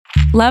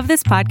Love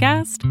this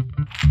podcast?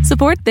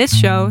 Support this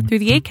show through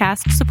the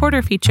Acast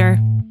supporter feature.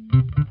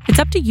 It's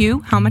up to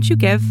you how much you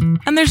give,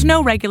 and there's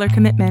no regular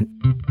commitment.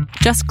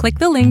 Just click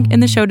the link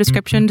in the show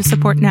description to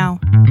support now.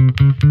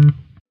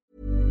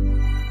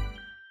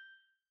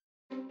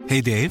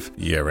 Hey, Dave.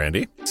 Yeah,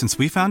 Randy? Since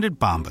we founded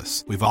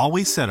Bombas, we've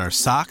always said our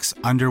socks,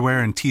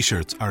 underwear, and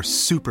T-shirts are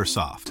super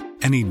soft.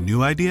 Any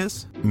new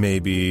ideas?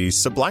 Maybe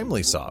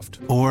sublimely soft.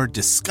 Or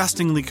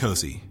disgustingly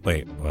cozy.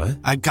 Wait, what?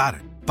 I got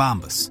it.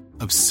 Bombas.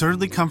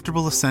 Absurdly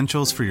comfortable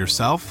essentials for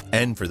yourself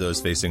and for those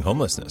facing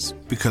homelessness.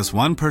 Because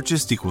one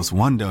purchased equals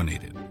one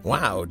donated.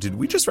 Wow, did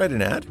we just write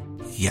an ad?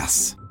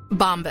 Yes.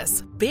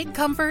 Bombas. Big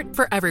comfort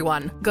for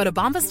everyone. Go to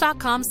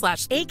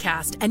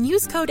bombas.com/ACAST and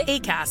use code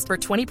ACAST for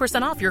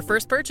 20% off your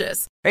first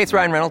purchase. Hey, it's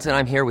Ryan Reynolds, and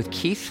I'm here with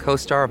Keith,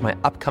 co-star of my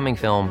upcoming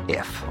film,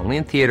 If, only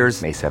in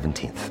theaters May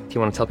 17th. Do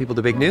you want to tell people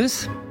the big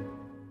news?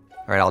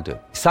 All right, I'll do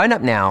it. Sign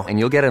up now and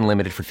you'll get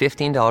unlimited for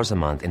 $15 a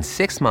month and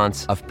 6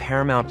 months of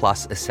Paramount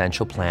Plus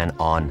Essential Plan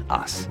on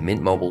us.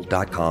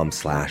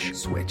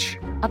 MintMobile.com/switch.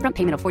 Upfront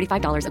payment of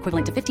 $45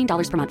 equivalent to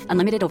 $15 per month.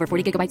 Unlimited over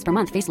 40 gigabytes per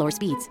month. Face lower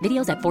speeds.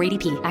 Videos at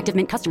 480p. Active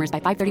Mint customers by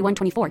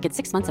 531.24 get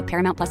 6 months of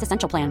Paramount Plus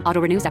Essential Plan. Auto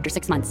renews after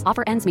 6 months.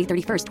 Offer ends May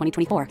 31st,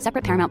 2024.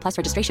 Separate Paramount Plus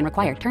registration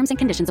required. Terms and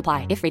conditions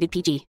apply if rated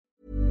PG.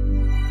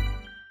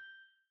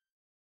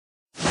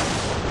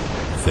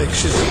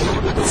 Fiction,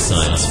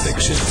 science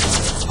fiction,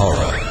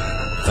 horror,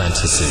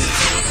 fantasy,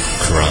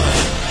 crime,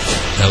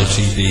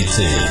 LGBT,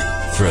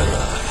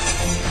 thriller.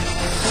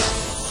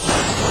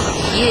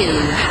 You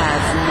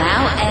have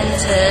now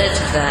entered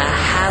the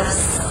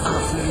House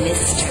of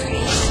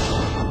Mystery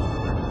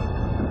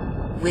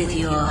with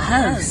your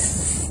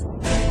hosts,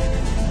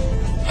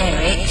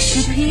 Eric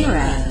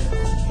Shapiro,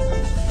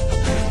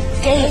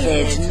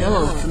 David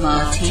North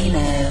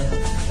Martino,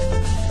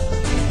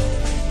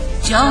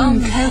 John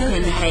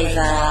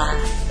Copenhaver,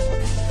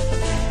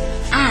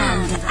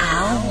 and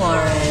Al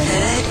Warren.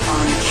 Heard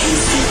on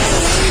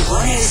KCAA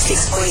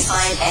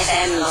 106.5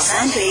 FM Los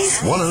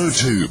Angeles,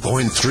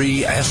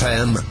 102.3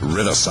 FM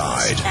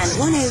Riverside, and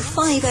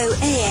 105.0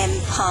 AM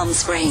Palm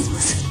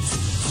Springs.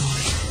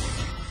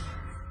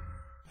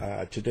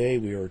 Today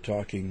we are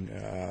talking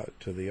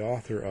to the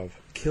author of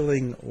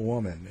Killing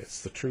Woman.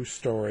 It's the true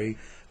story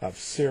of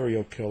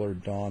serial killer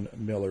Don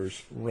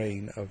Miller's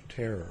reign of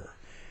terror.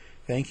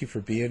 Thank you for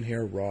being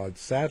here, Rod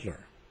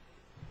Sadler.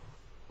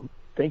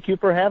 Thank you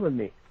for having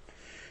me.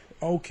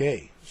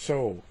 Okay,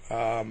 so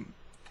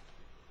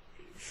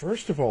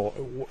first of all,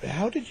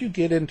 how did you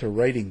get into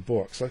writing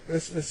books?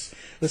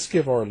 Let's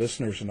give our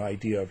listeners an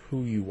idea of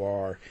who you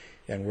are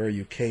and where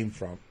you came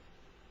from.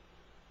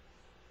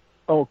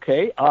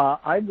 Okay,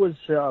 I was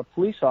a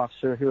police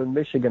officer here in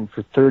Michigan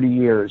for 30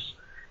 years,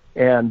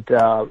 and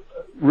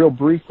real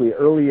briefly,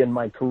 early in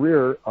my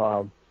career,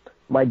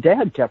 my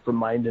dad kept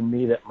reminding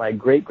me that my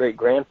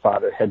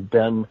great-great-grandfather had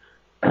been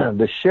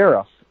the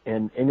sheriff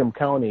in Ingham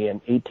County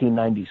in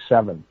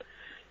 1897.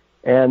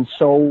 And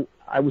so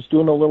I was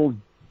doing a little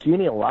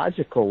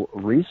genealogical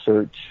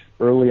research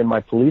early in my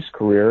police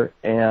career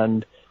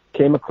and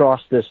came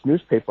across this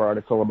newspaper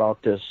article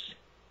about this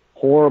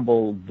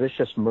horrible,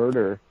 vicious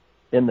murder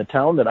in the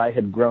town that I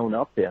had grown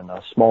up in,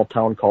 a small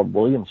town called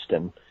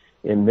Williamston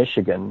in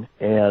Michigan.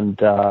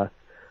 And a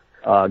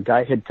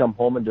guy had come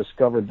home and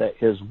discovered that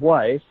his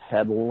wife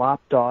had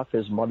lopped off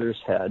his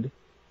mother's head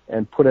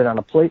and put it on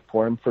a plate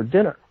for him for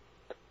dinner.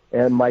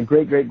 And my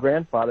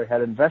great-great-grandfather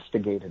had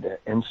investigated it.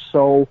 And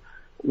so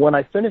when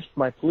I finished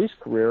my police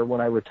career,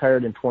 when I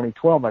retired in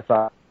 2012, I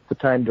thought the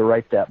time to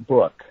write that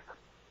book.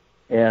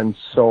 And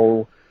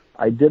so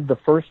I did the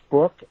first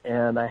book,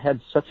 and I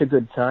had such a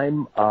good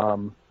time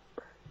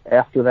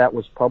after that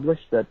was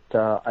published that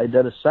I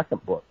did a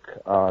second book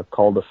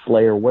called The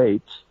Slayer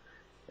Waits,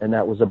 and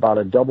that was about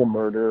a double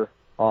murder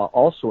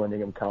also in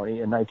Ingham County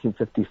in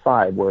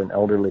 1955, where an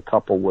elderly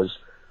couple was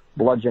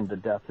bludgeoned to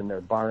death in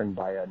their barn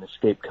by an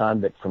escaped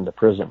convict from the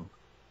prison.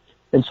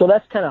 And so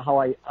that's kind of how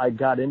I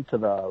got into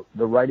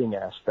the writing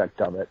aspect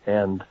of it,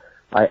 and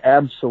I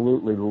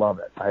absolutely love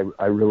it.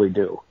 I really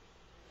do.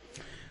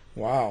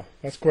 Wow,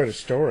 that's quite a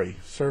story.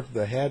 Served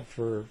the head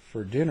for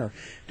dinner.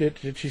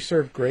 Did she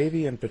serve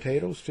gravy and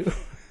potatoes too?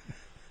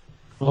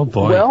 Oh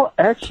boy. Well,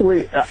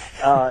 actually,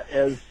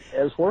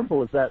 as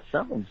horrible as that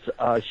sounds,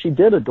 she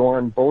did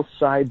adorn both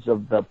sides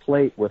of the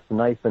plate with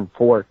knife and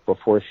fork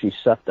before she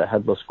set the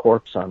headless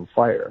corpse on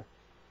fire.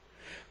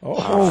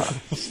 Oh,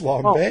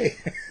 Long Bay.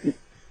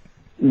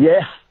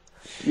 Yeah.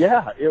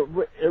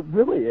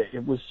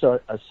 It was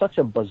such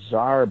a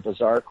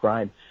bizarre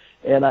crime.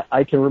 And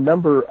I can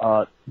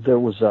remember there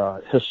was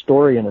a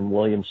historian in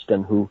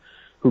Williamston who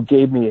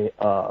gave me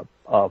a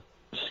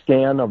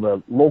scan of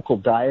a local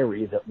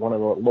diary that one of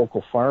the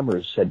local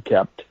farmers had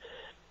kept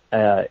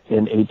in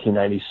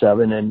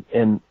 1897.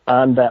 And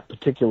on that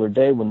particular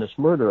day when this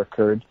murder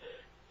occurred,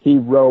 he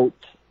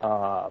wrote,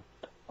 it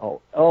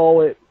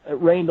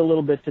rained a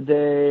little bit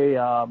today,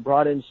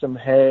 brought in some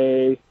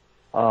hay,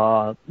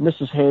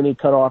 Mrs. Haney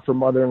cut off her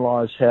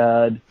mother-in-law's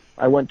head,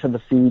 I went to the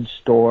feed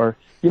store.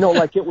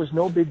 Like it was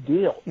no big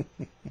deal.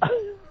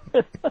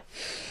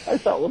 I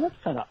thought, well, that's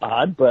kind of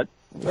odd, but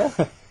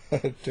yeah.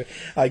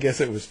 I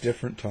guess it was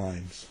different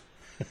times.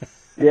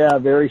 Yeah,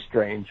 very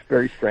strange,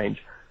 very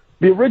strange.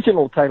 The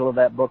original title of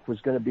that book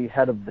was going to be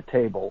Head of the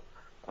Table,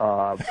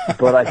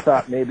 but I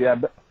thought maybe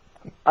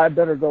I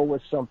better go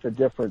with something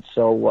different,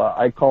 so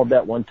I called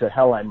that one To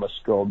Hell I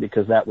Must Go,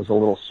 because that was a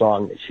little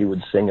song that she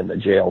would sing in the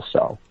jail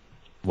cell.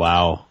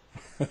 Wow.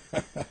 I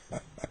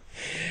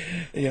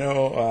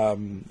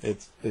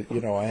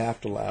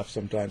have to laugh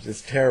sometimes.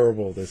 It's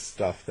terrible, this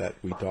stuff that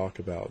we talk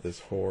about, this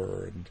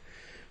horror and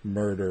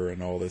murder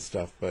and all this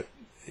stuff, but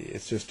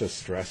it's just a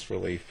stress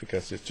relief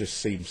because it just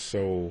seems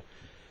so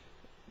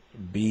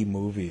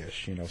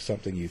B-movie-ish,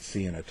 something you'd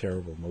see in a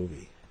terrible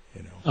movie,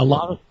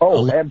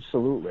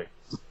 Absolutely.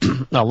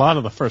 A lot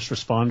of the first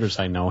responders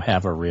I know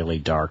have a really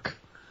dark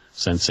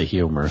sense of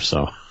humor,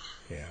 so.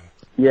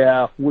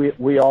 Yeah,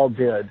 we all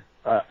did,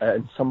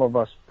 and some of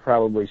us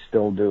probably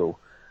still do.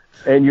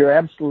 And you're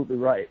absolutely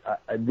right.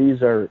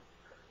 These are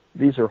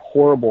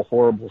horrible,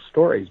 horrible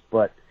stories,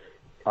 but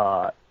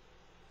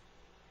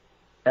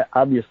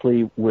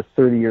obviously with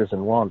 30 years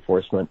in law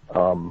enforcement,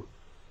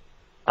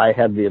 I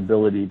had the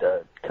ability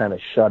to kind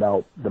of shut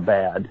out the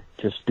bad,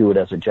 just do it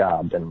as a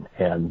job,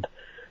 and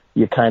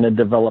you kind of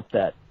develop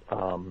that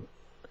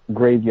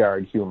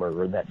graveyard humor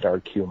or that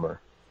dark humor.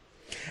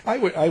 I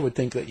would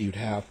think that you'd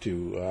have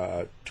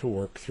to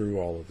work through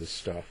all of this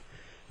stuff.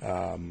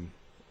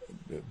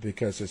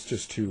 Because it's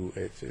just too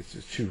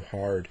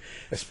hard,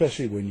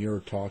 especially when you're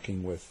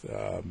talking with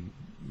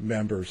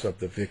members of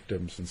the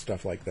victims and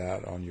stuff like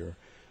that on your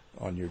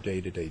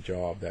day-to-day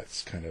job.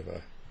 That's kind of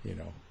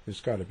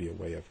there's got to be a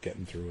way of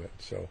getting through it.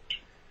 So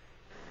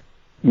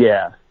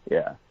yeah,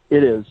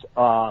 it is.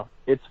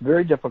 It's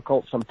very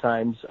difficult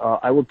sometimes.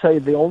 I will tell you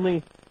the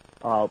only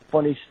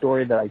funny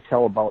story that I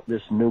tell about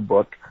this new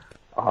book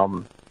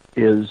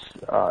is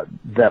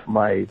that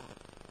my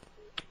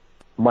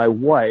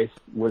wife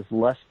was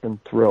less than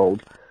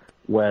thrilled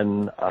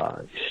when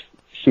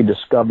she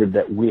discovered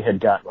that we had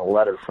gotten a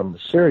letter from the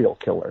serial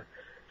killer.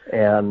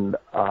 And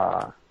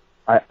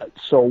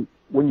so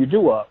when you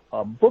do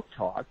a book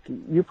talk,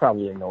 you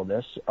probably know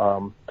this,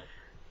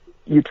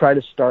 you try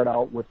to start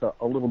out with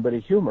a little bit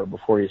of humor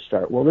before you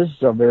start. Well, this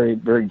is a very,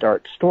 very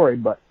dark story,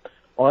 but I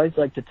always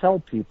like to tell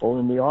people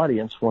in the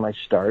audience when I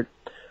start,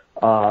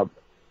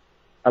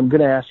 I'm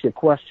going to ask you a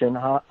question.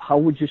 How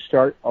would you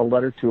start a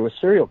letter to a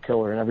serial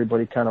killer? And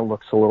everybody kind of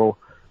looks a little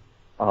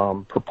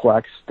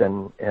perplexed.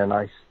 And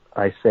I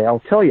say, I'll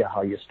tell you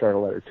how you start a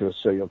letter to a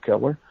serial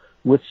killer,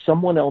 with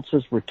someone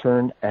else's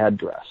return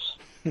address.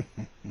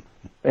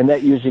 And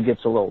that usually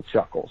gets a little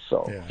chuckle.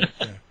 So. Yeah.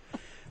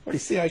 Well, you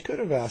see, I could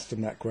have asked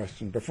him that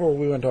question before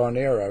we went on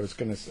air. I was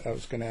going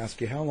to ask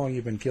you how long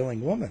you've been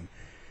killing women.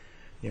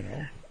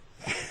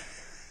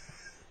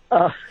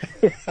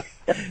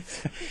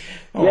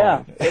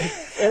 Yeah,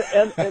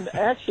 and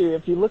actually,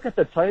 if you look at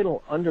the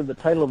title, under the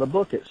title of the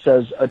book, it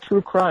says "A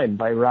True Crime"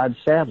 by Rod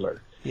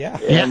Sadler. Yeah.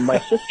 And my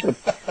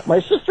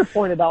sister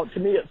pointed out to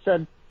me,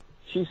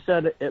 she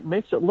said it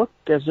makes it look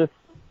as if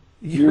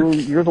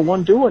you're the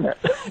one doing it.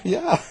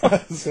 Yeah.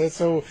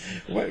 So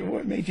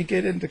what made you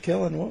get into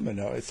killing women?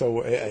 It's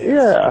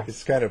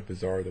kind of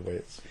bizarre the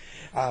way it's.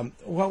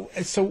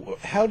 So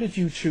how did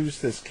you choose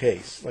this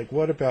case? Like,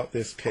 what about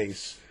this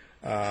case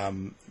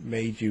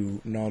made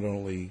you not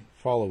only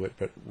follow it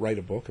but write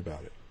a book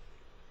about it?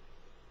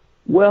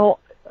 Well,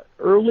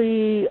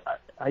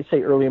 I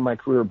say early in my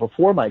career,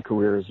 before my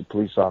career as a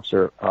police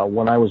officer,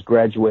 when I was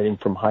graduating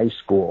from high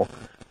school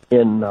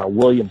in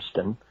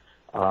Williamston,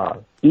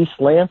 East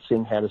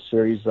Lansing had a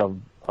series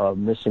of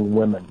missing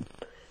women,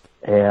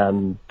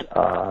 and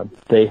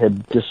they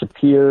had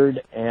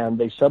disappeared, and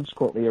they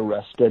subsequently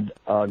arrested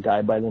a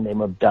guy by the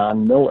name of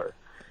Don Miller.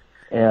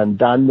 And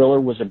Don Miller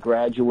was a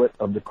graduate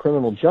of the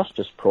criminal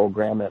justice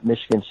program at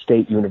Michigan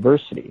State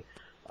University,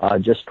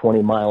 just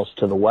 20 miles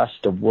to the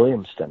west of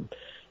Williamston.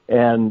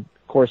 And,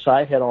 of course,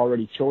 I had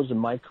already chosen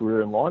my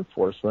career in law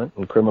enforcement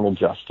and criminal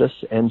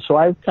justice, and so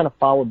I kind of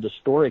followed the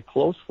story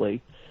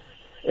closely,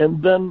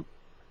 and then,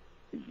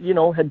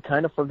 had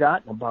kind of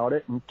forgotten about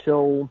it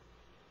until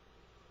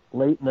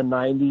late in the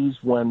 90s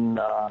when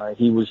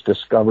he was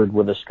discovered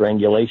with a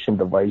strangulation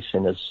device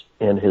in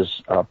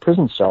his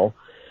prison cell,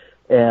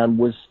 and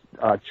was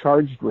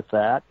charged with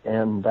that,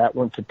 and that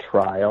went to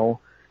trial,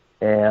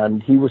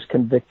 and he was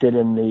convicted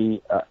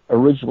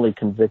originally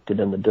convicted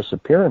in the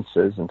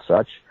disappearances and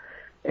such.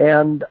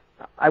 And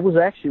I was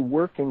actually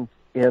working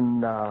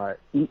in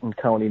Eaton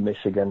County,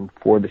 Michigan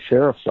for the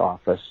sheriff's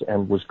office,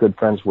 and was good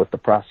friends with the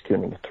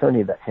prosecuting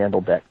attorney that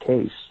handled that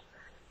case.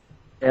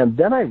 And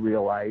then I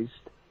realized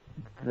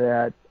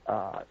that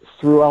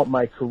throughout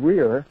my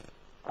career,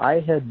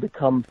 I had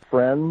become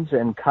friends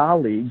and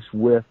colleagues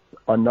with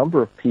a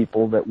number of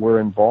people that were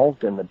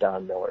involved in the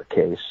Don Miller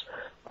case,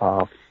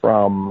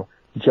 from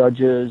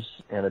judges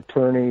and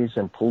attorneys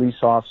and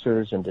police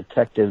officers and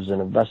detectives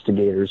and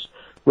investigators,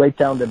 right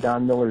down to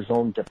Don Miller's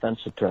own defense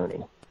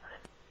attorney.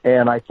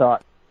 And I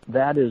thought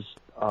that is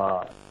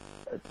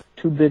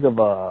too big of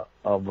a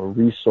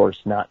resource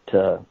not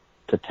to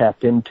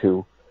tap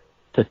into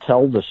to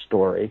tell the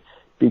story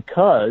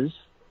because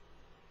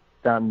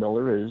Don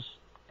Miller is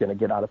going to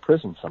get out of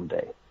prison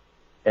someday.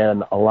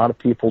 And a lot of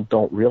people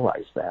don't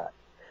realize that.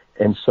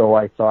 And so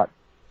I thought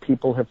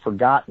people have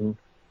forgotten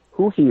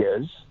who he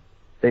is,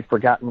 they've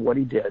forgotten what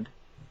he did,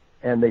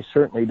 and they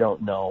certainly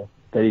don't know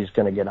that he's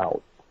going to get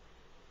out.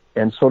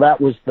 And so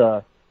that was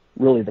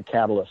really the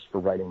catalyst for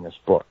writing this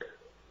book.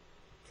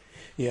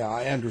 Yeah,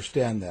 I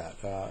understand that.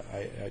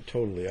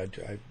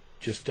 I've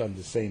just done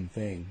the same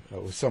thing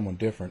with someone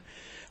different.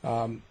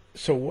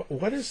 So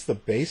what is the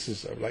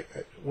basis of,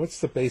 what's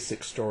the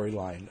basic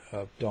storyline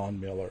of Don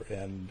Miller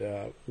and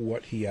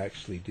what he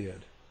actually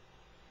did?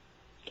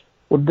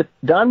 Well,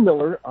 Don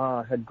Miller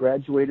had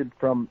graduated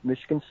from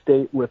Michigan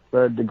State with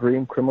a degree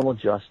in criminal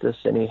justice,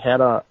 and he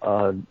had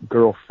a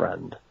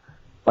girlfriend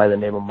by the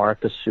name of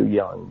Martha Sue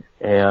Young.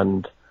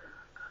 And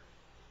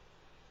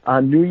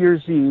on New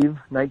Year's Eve,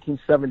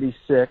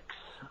 1976,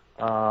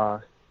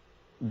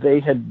 they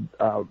had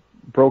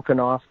broken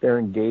off their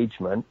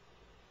engagement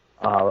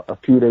a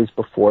few days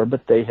before,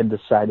 but they had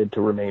decided to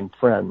remain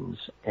friends.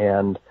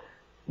 And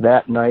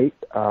that night,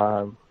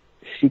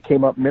 she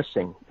came up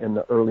missing in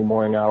the early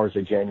morning hours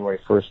of January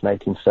 1st,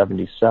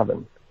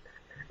 1977.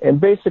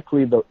 And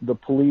basically, the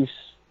police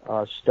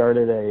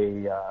started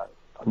a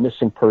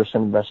missing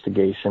person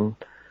investigation,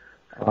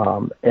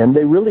 and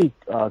they really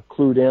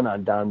clued in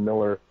on Don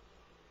Miller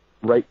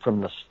right from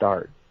the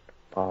start.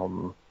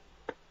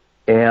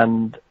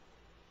 And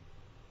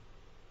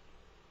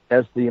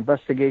as the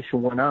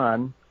investigation went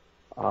on,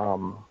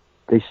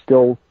 they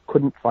still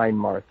couldn't find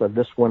Martha.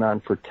 This went on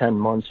for 10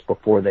 months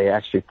before they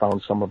actually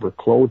found some of her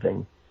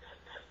clothing,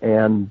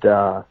 and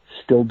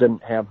still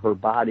didn't have her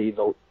body,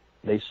 though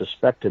they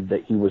suspected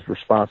that he was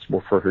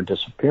responsible for her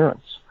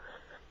disappearance.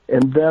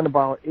 And then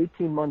about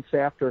 18 months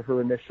after her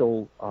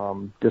initial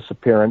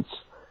disappearance,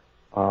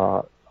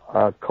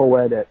 a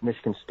co-ed at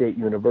Michigan State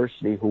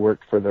University who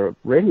worked for the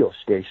radio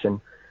station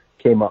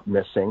came up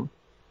missing.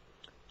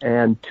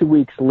 And 2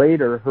 weeks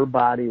later, her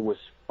body was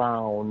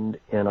found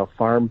in a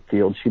farm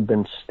field. She'd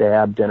been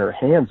stabbed and her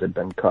hands had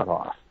been cut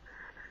off.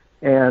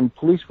 And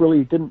police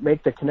really didn't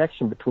make the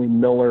connection between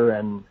Miller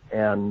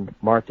and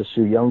Martha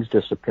Sue Young's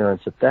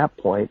disappearance at that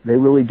point. They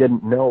really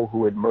didn't know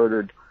who had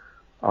murdered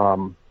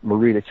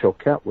Marita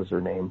Choquette was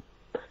her name.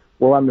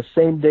 Well, on the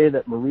same day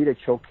that Marita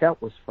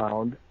Choquette was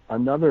found,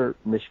 another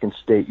Michigan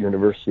State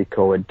University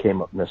co-ed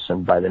came up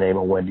missing by the name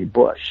of Wendy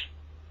Bush.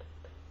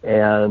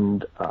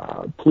 And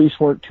police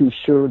weren't too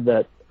sure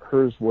that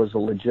hers was a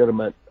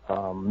legitimate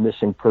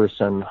missing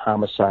person,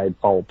 homicide,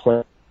 foul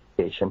play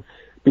investigation,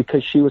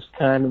 because she was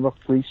kind of a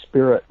free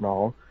spirit and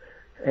all.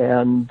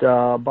 And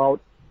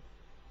about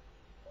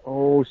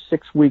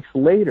 6 weeks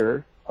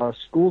later, a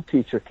school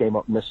teacher came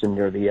up missing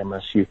near the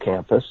MSU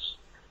campus,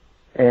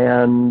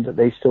 and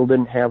they still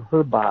didn't have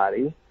her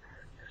body.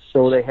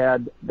 So they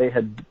had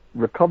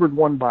recovered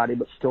one body,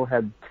 but still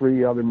had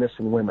 3 other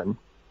missing women.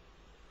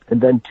 And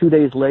then 2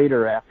 days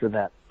later, after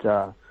that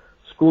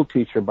school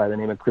teacher by the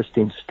name of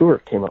Christine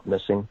Stewart came up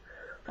missing,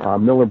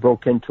 Miller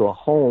broke into a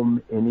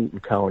home in Eaton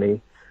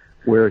County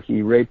where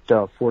he raped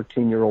a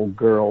 14-year-old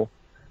girl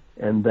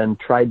and then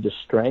tried to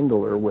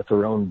strangle her with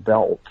her own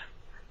belt.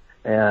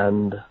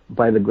 And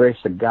by the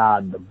grace of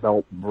God, the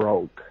belt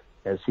broke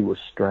as he was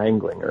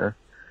strangling her.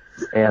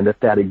 And at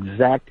that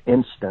exact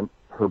instant,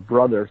 her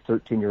brother,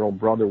 13-year-old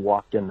brother,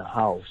 walked in the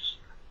house.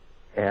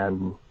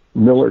 And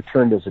Miller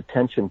turned his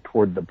attention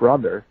toward the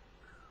brother,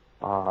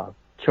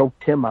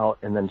 choked him out,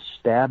 and then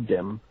stabbed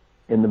him.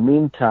 In the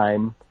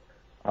meantime,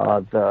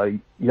 the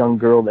young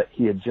girl that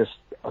he had just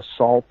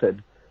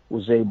assaulted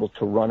was able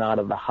to run out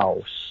of the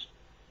house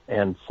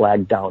and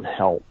flag down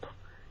help.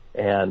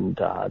 And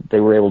they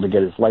were able to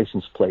get his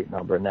license plate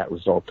number, and that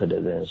resulted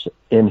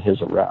in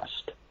his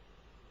arrest.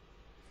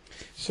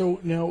 So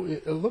now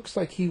it looks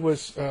like he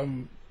was.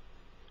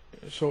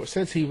 So it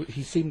says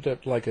he seemed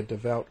like a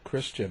devout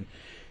Christian.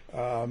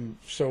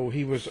 So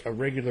he was a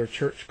regular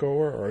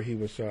churchgoer, or he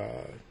was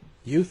a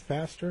youth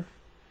pastor?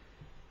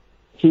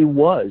 He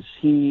was.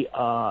 He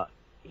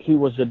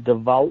was a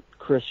devout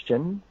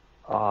Christian,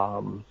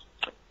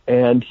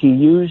 and he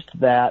used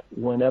that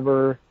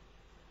whenever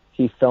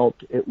he felt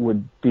it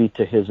would be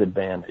to his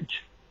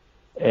advantage.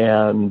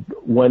 And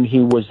when he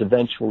was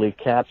eventually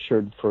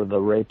captured for the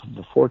rape of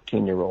the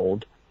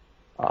 14-year-old,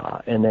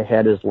 and they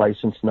had his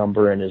license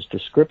number and his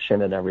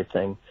description and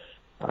everything,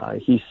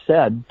 he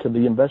said to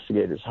the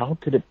investigators, "How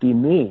could it be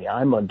me?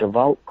 I'm a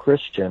devout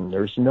Christian.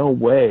 There's no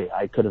way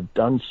I could have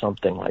done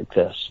something like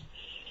this."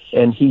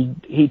 And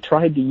he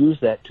tried to use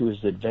that to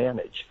his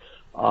advantage.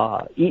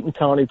 Eaton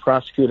County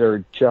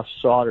Prosecutor Jeff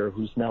Sauter,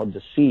 who's now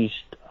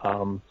deceased,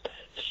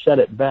 said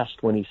it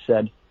best when he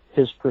said,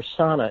 his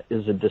persona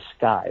is a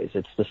disguise.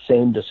 It's the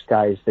same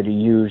disguise that he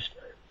used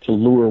to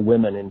lure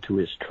women into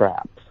his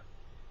trap.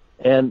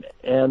 And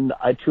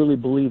I truly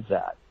believe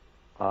that.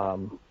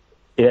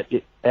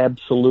 It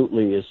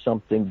absolutely is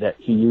something that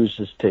he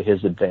uses to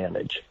his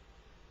advantage.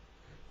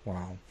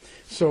 Wow.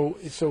 So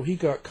he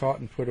got caught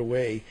and put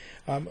away.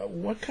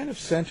 What kind of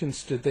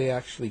sentence did they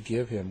actually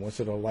give him? Was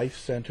it a life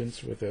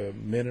sentence with a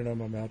minimum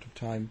amount of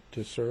time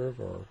to serve,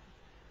 or?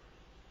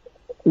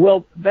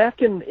 Well,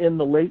 back in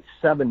the late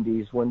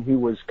 70s when he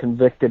was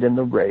convicted in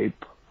the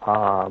rape,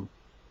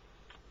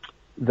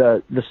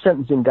 the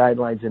sentencing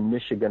guidelines in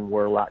Michigan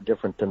were a lot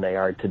different than they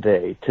are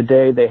today.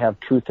 Today they have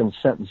truth in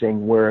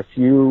sentencing, where if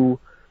you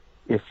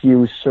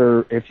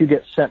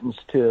get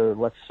sentenced to,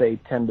 let's say,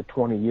 10 to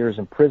 20 years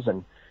in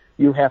prison,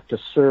 you have to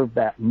serve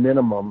that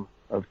minimum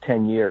of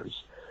 10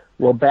 years.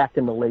 Well, back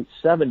in the late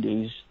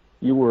 70s,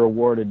 you were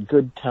awarded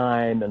good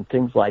time and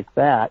things like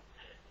that,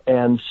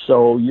 and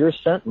so your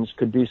sentence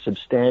could be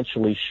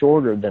substantially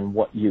shorter than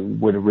what you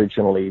would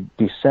originally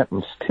be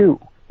sentenced to,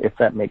 if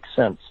that makes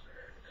sense.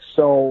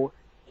 So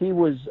he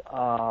was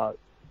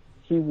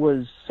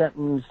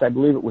sentenced, I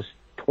believe it was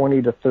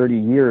 20 to 30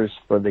 years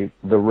for the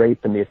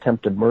rape and the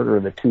attempted murder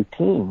of the two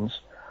teens.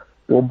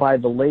 Well, by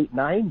the late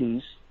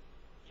 90s,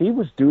 he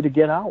was due to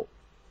get out.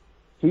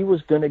 He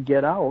was going to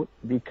get out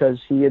because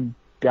he had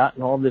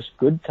gotten all this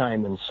good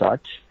time and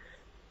such.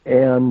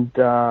 And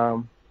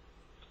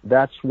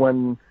that's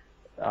when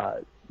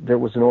there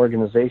was an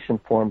organization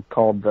formed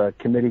called the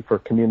Committee for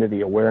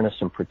Community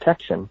Awareness and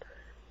Protection.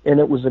 And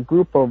it was a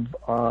group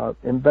of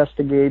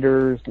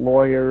investigators,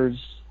 lawyers,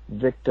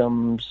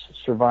 victims,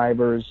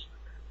 survivors,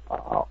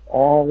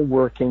 all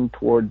working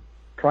toward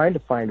trying to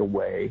find a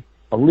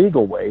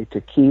legal way to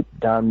keep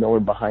Don Miller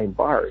behind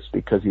bars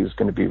because he was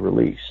going to be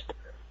released.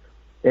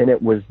 And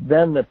it was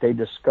then that they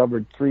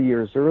discovered 3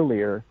 years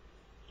earlier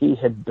he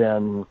had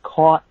been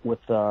caught with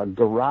a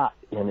garrote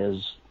in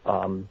his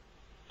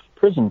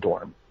prison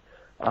dorm.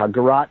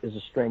 Garrote is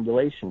a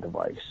strangulation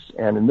device,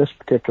 and in this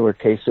particular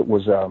case it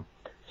was a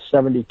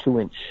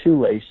 72-inch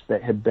shoelace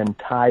that had been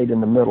tied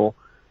in the middle,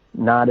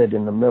 knotted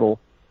in the middle,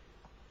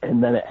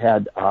 and then it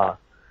had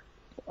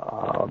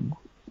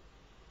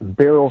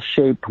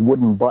barrel-shaped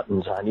wooden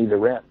buttons on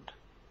either end.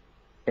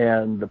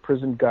 And the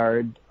prison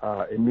guard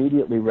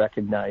immediately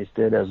recognized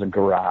it as a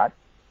garrote,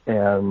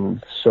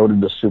 and so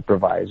did the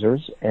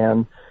supervisors.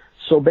 And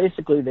so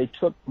basically they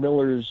took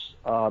Miller's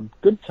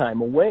good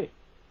time away.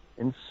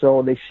 And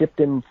so they shipped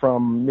him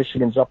from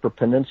Michigan's Upper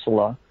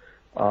Peninsula,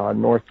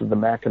 north of the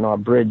Mackinac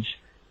Bridge,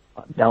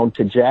 down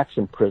to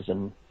Jackson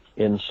Prison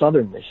in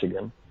southern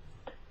Michigan.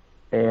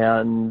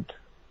 And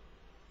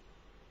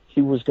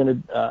he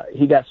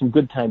got some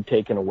good time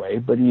taken away,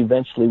 but he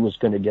eventually was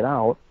going to get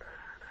out.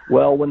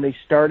 Well, when they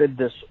started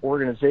this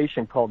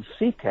organization called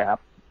CCAP,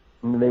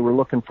 and they were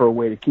looking for a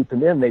way to keep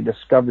him in, they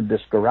discovered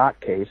this garrote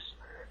case,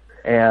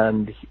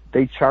 and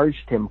they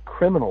charged him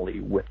criminally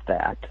with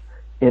that,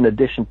 in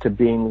addition to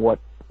being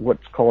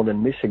what's called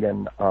in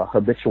Michigan a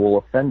habitual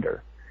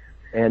offender.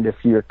 And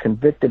if you're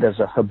convicted as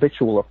a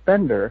habitual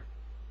offender,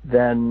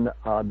 then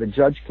the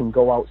judge can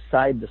go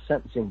outside the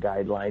sentencing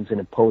guidelines in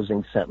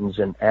imposing sentence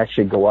and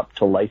actually go up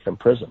to life in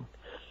prison.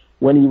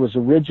 When he was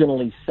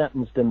originally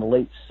sentenced in the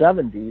late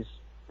 70s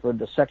for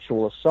the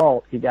sexual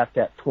assault, he got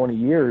that 20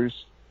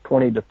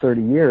 to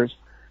 30 years,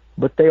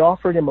 but they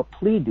offered him a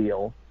plea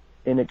deal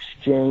in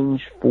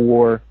exchange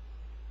for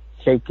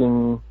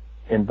taking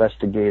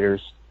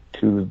investigators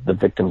to the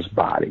victims'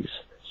 bodies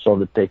so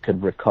that they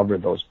could recover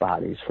those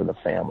bodies for the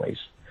families.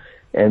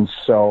 And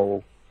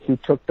so he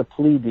took the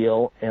plea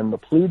deal, and the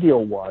plea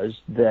deal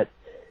was that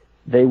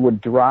they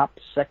would drop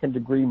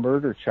second-degree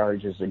murder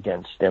charges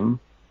against him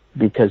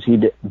because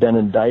he'd been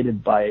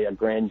indicted by a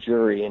grand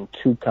jury in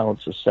 2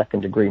 counts of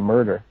second-degree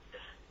murder,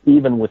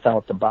 even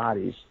without the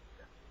bodies.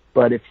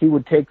 But if he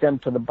would take them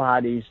to the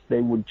bodies, they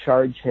would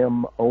charge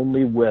him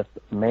only with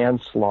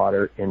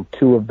manslaughter in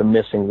 2 of the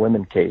missing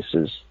women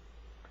cases,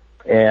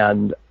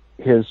 and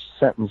his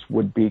sentence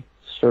would be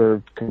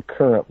served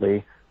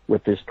concurrently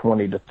with his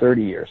 20 to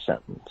 30 year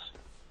sentence.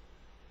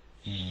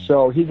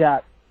 So he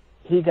got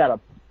a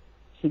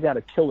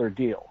killer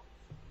deal,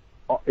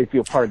 if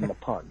you'll pardon the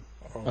pun.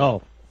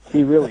 Oh,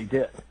 he really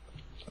did.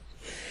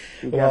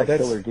 He got a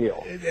killer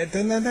deal.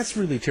 And that's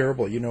really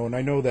terrible, and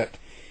I know that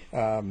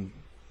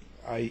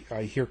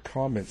I hear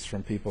comments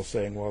from people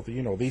saying, well,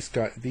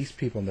 these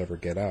people never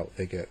get out.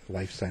 They get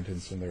life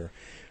sentence or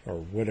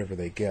whatever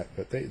they get,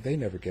 but they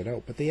never get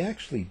out. But they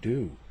actually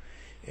do.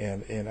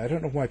 And I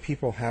don't know why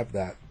people have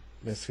that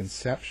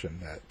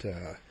misconception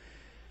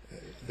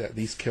that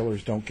these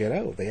killers don't get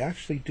out. They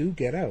actually do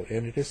get out,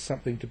 and it is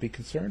something to be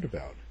concerned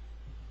about.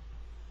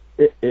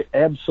 It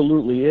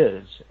absolutely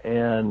is.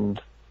 And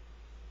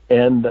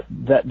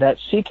that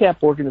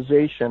CCAP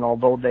organization,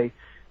 although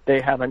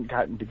they haven't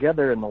gotten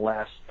together in the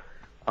last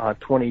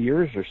 20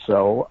 years or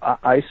so,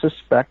 I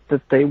suspect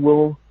that they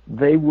will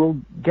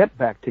get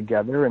back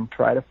together and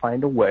try to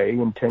find a way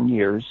in 10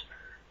 years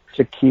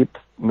to keep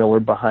Miller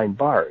behind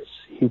bars.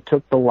 He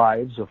took the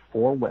lives of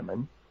 4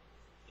 women.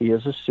 He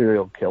is a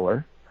serial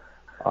killer.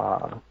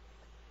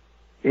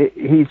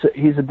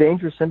 He's a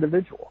dangerous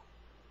individual.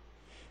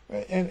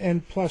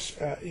 And plus,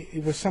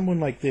 with someone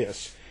like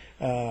this,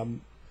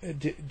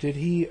 did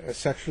he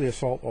sexually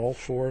assault all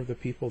 4 of the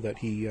people that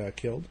he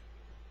killed?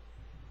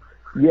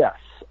 Yes.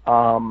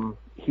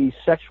 he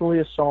sexually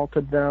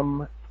assaulted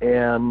them,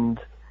 and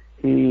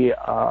he,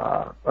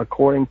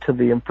 according to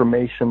the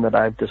information that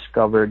I've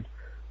discovered,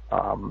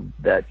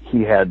 that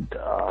he had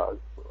a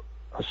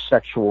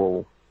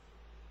sexual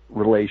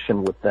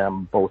relation with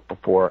them both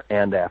before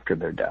and after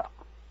their death.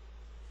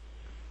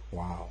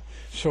 Wow.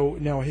 So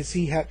now, has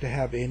he had to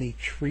have any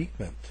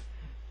treatment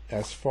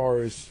as far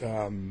as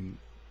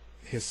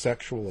his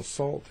sexual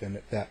assault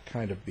and that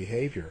kind of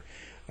behavior?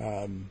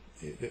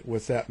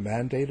 Was that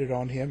mandated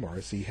on him, or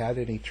has he had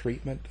any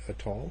treatment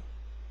at all?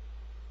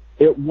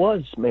 It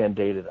was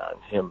mandated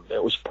on him.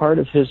 It was part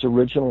of his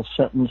original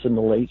sentence in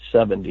the late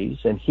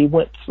 70s, and he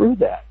went through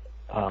that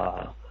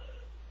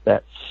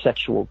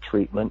sexual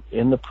treatment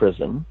in the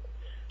prison.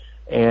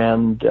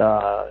 And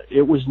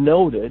it was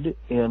noted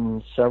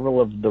in several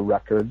of the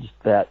records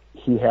that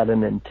he had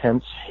an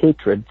intense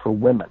hatred for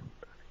women.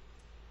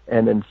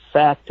 And in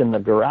fact, in the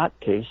Garat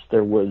case,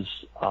 there was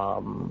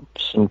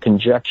some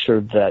conjecture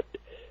that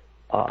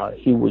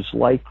he was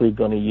likely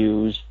going to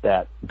use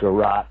that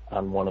Garat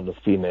on one of the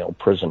female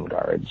prison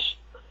guards,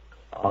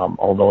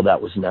 although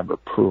that was never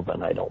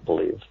proven, I don't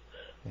believe.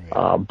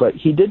 Right. But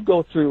he did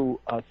go through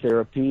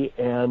therapy,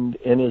 and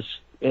in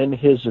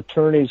his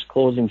attorney's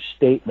closing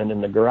statement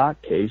in the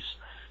Garat case,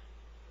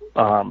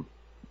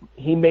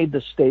 he made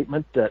the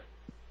statement that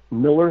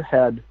Miller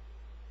had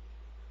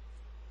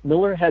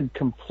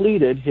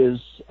completed his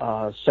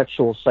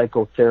sexual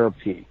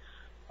psychotherapy,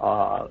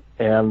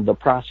 and the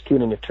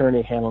prosecuting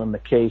attorney handling the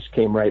case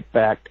came right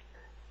back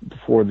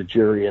before the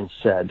jury and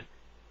said,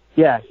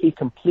 yeah, he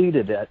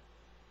completed it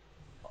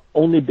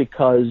only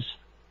because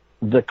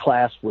the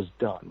class was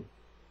done.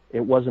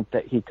 It wasn't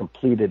that he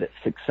completed it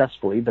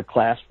successfully. The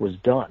class was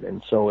done,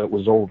 and so it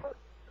was over.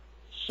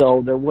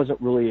 So there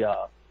wasn't really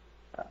a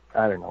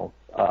 100%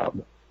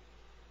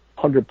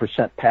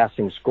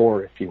 passing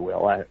score, if you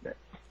will.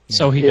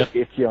 So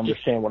if you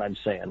understand what I'm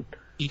saying.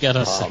 He got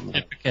a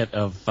certificate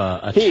of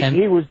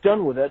he was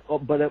done with it,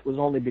 but it was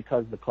only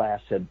because the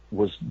class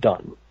was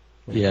done.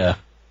 Yeah.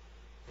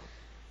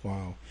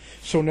 Wow.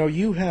 So now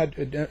you had,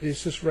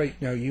 is this right,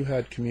 now you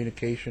had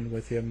communication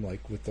with him,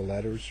 like with the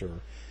letters,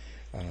 or...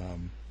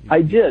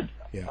 I did.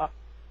 Yeah.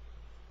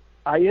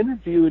 I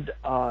interviewed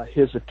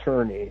his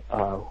attorney,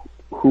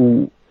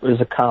 who is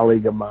a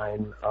colleague of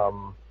mine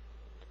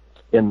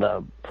in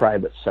the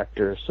private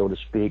sector, so to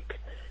speak,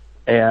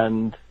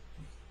 and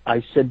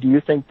I said, do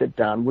you think that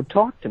Don would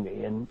talk to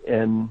me? And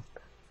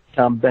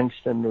Tom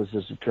Bengtson was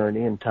his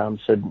attorney, and Tom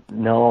said,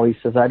 no. He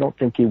says, I don't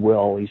think he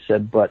will. He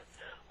said, but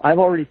I've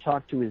already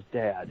talked to his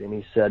dad, and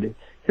he said,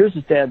 here's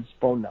his dad's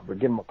phone number.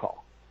 Give him a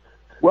call.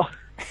 Well,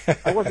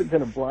 I wasn't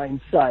going to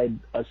blindside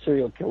a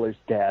serial killer's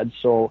dad,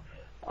 so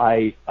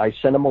I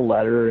sent him a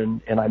letter,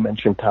 and I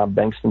mentioned Tom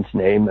Bengtson's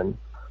name, and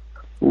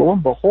lo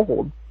and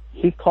behold,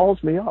 he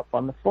calls me up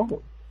on the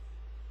phone.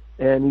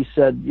 And he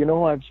said,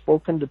 I've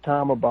spoken to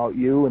Tom about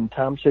you, and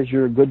Tom says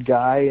you're a good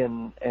guy,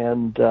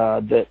 and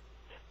that,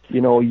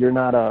 you're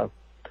not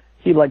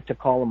he liked to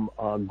call them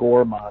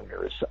gore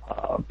mongers,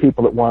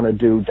 people that want to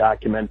do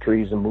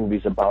documentaries and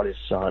movies about his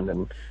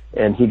son,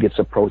 and he gets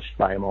approached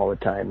by him all the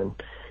time.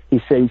 And he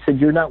said,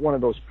 you're not one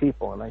of those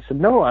people. And I said,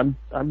 no, I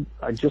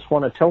just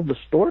want to tell the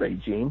story,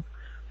 Gene.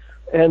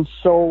 And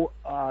so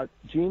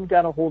Gene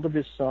got a hold of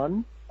his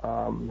son.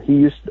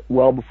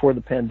 Well before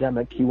the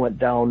pandemic, he went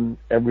down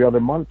every other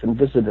month and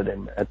visited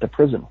him at the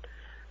prison,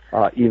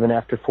 even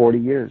after 40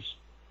 years.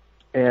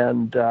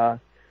 And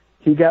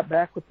he got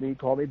back with me, he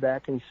called me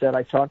back, and he said,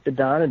 I talked to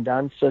Don, and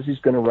Don says he's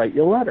going to write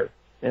you a letter.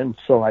 And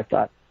so I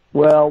thought,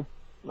 well,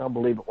 I'll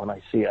believe it when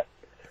I see it.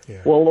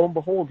 Yeah. Well, lo and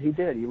behold, he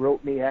did. He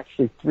wrote me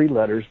actually 3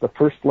 letters. The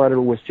first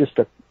letter was just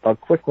a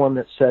quick one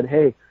that said,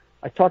 hey,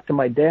 I talked to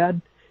my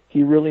dad.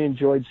 He really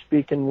enjoyed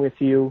speaking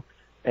with you,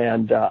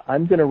 and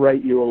I'm going to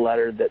write you a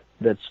letter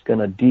that's going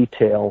to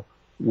detail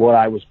what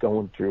I was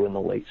going through in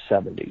the late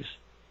 70s.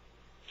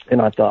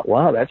 And I thought,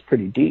 wow, that's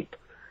pretty deep.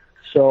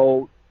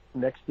 So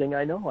next thing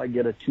I know, I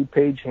get a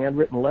 2-page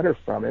handwritten letter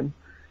from him,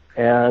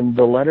 and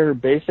the letter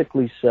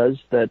basically says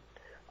that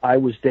I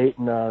was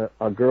dating a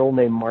girl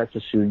named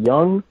Martha Sue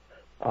Young.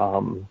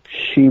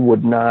 She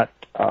would not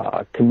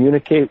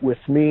communicate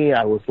with me.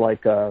 I was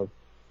like a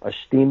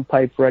steam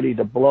pipe ready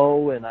to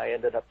blow, and I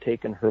ended up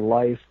taking her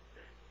life.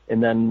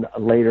 And then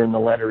later in the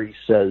letter, he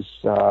says,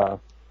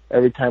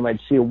 every time I'd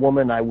see a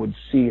woman, I would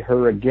see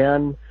her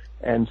again.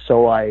 And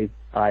so I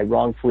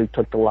wrongfully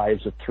took the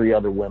lives of 3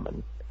 other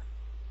women.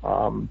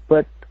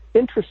 But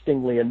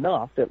interestingly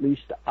enough, at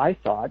least I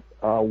thought,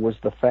 was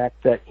the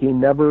fact that he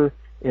never,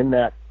 in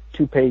that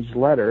 2-page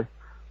letter,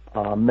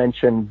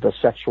 mentioned the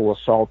sexual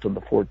assault of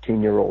the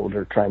 14-year-old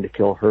or trying to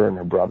kill her and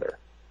her brother.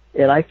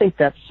 And I think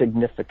that's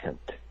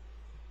significant.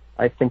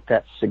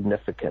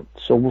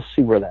 So we'll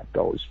see where that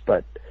goes.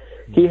 But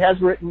he has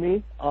written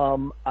me.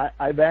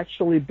 I've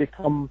actually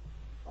become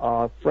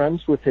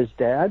friends with his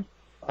dad.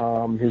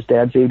 His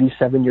dad's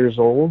 87 years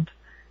old.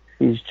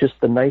 He's just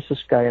the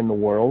nicest guy in the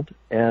world.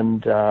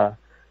 And I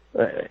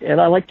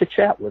like to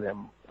chat with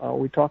him.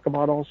 We talk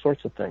about all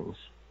sorts of things.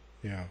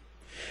 Yeah.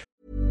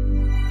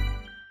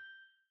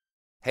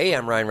 Hey,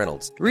 I'm Ryan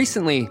Reynolds.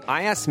 Recently,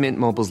 I asked Mint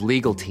Mobile's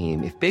legal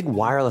team if big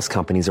wireless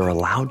companies are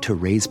allowed to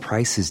raise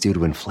prices due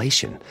to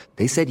inflation.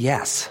 They said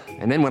yes.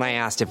 And then when I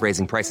asked if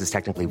raising prices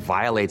technically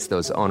violates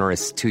those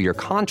onerous two-year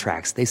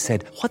contracts, they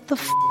said, "What the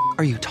f***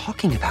 are you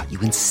talking about, you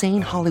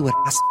insane Hollywood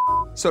ass?"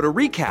 So to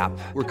recap,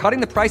 we're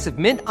cutting the price of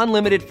Mint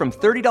Unlimited from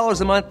 $30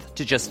 a month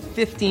to just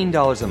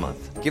 $15 a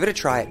month. Give it a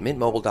try at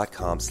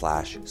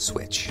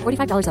mintmobile.com/switch.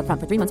 $45 up front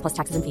for 3 months plus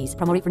taxes and fees.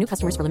 Promo rate for new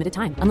customers for limited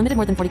time. Unlimited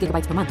more than 40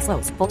 gigabytes per month.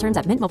 Slows full terms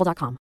at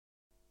mintmobile.com.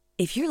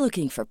 If you're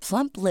looking for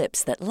plump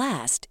lips that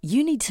last,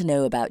 you need to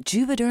know about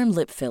Juvederm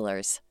lip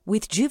fillers.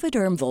 With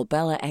Juvederm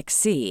Volbella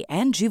XC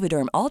and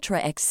Juvederm Ultra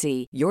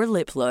XC, your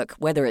lip look,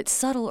 whether it's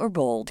subtle or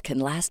bold, can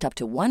last up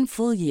to 1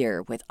 full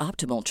year with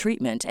optimal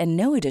treatment and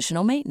no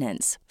additional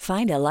maintenance.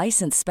 Find a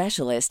licensed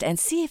specialist and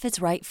see if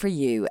it's right for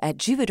you at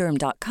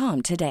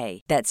Juvederm.com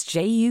today. That's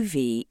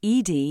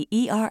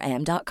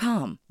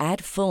JUVEDERM.com.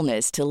 Add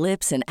fullness to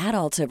lips in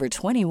adults over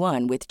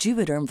 21 with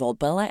Juvederm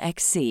Volbella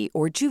XC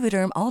or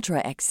Juvederm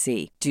Ultra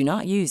XC. Do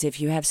not use if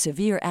you have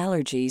severe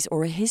allergies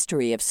or a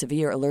history of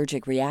severe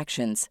allergic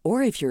reactions,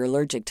 or if you're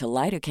allergic to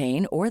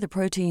lidocaine or the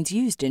proteins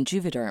used in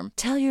Juvederm.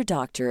 Tell your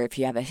doctor if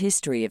you have a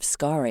history of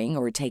scarring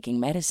or taking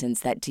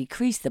medicines that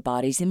decrease the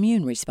body's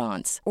immune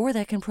response or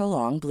that can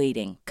prolong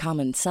bleeding.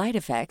 Common side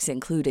effects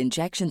include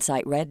injection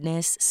site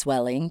redness,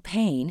 swelling,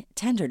 pain,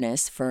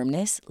 tenderness,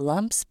 firmness,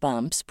 lumps,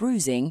 bumps,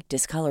 bruising,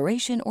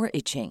 discoloration, or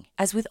itching.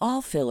 As with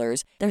all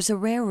fillers, there's a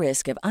rare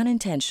risk of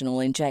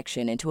unintentional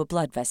injection into a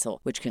blood vessel,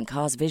 which can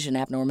cause vision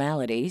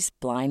abnormalities,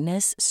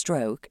 blindness,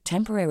 stroke,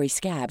 temporary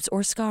scabs,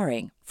 or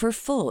scarring. For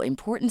full,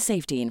 important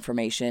safety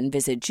information,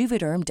 visit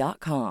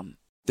Juvederm.com.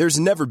 There's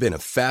never been a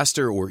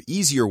faster or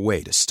easier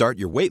way to start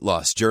your weight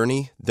loss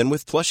journey than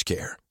with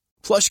PlushCare.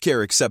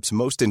 PlushCare accepts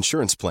most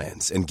insurance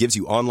plans and gives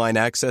you online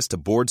access to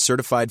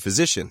board-certified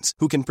physicians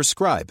who can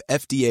prescribe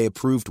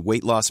FDA-approved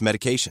weight loss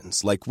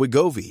medications like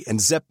Wegovy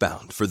and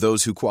Zepbound for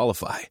those who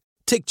qualify.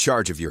 Take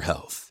charge of your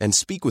health and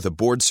speak with a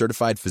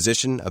board-certified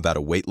physician about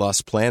a weight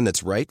loss plan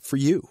that's right for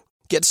you.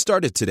 Get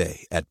started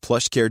today at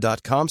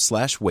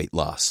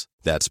plushcare.com/weight-loss.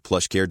 That's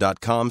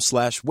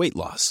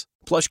plushcare.com/weight-loss.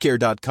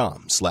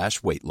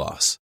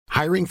 plushcare.com/weight-loss.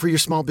 Hiring for your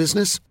small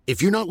business?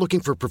 If you're not looking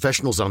for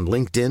professionals on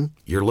LinkedIn,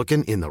 you're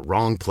looking in the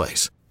wrong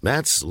place.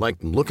 That's like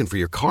looking for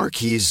your car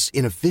keys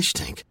in a fish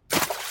tank.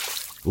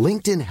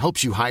 LinkedIn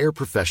helps you hire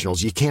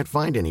professionals you can't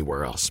find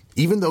anywhere else,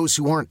 even those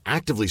who aren't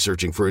actively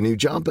searching for a new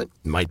job but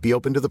might be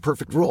open to the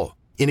perfect role.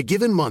 In a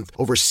given month,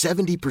 over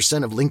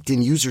 70% of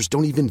LinkedIn users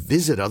don't even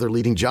visit other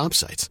leading job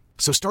sites.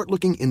 So start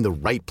looking in the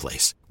right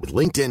place. With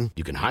LinkedIn,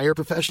 you can hire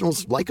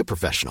professionals like a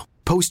professional.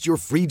 Post your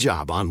free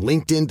job on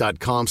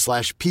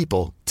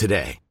linkedin.com/people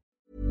today.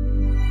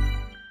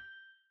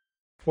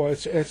 Well,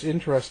 it's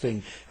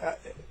interesting.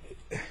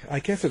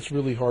 I guess it's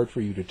really hard for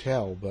you to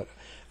tell, but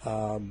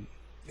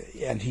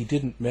and he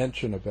didn't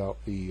mention about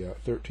the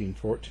 13,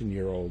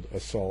 14-year-old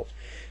assault,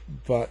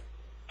 but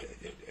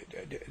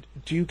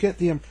do you get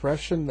the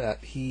impression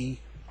that he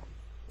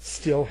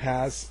still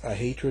has a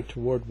hatred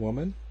toward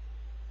women?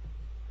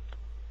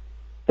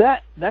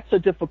 That's a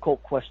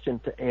difficult question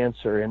to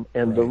answer, and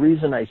right. The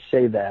reason I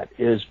say that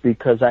is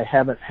because I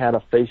haven't had a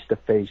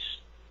face-to-face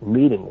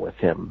meeting with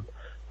him.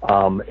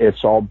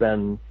 It's all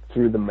been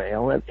through the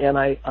mail, and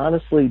I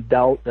honestly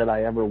doubt that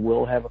I ever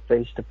will have a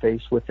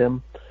face-to-face with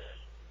him.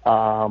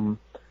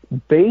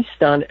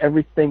 Based on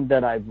everything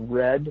that I've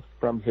read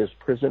from his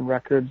prison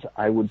records,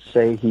 I would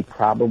say he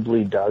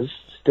probably does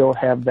still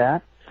have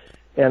that.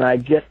 And I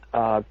get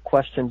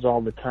questions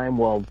all the time,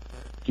 well,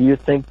 do you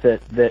think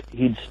that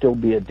he'd still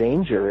be a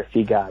danger if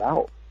he got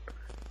out?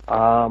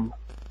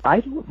 I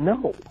don't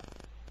know.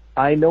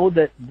 I know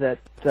that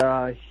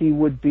he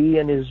would be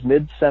in his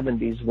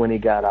mid-70s when he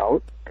got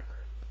out.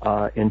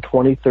 In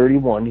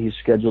 2031, he's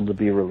scheduled to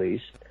be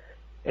released.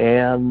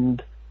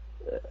 And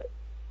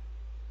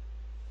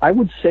I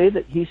would say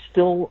that he's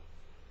still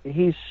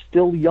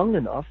young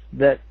enough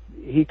that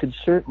he could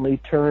certainly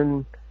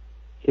turn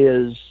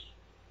his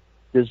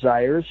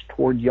desires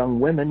toward young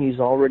women. He's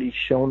already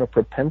shown a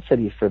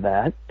propensity for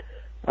that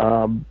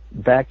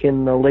back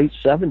in the late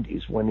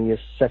 70s when he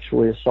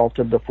sexually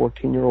assaulted the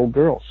 14-year-old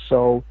girl.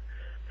 So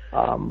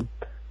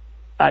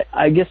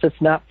I guess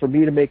it's not for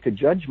me to make a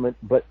judgment,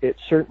 but it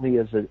certainly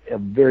is a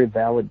very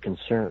valid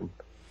concern.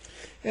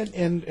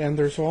 And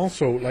there's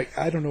also, like,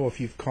 I don't know if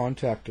you've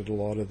contacted a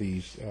lot of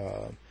these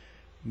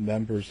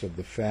members of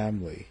the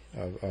family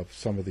of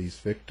some of these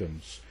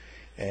victims,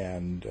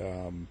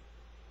 and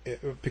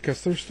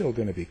because they're still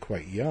going to be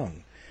quite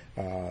young,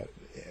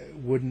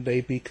 wouldn't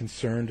they be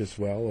concerned as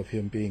well of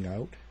him being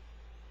out?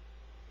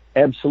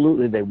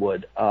 Absolutely they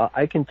would.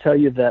 I can tell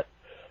you that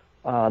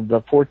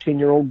the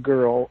 14-year-old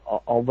girl,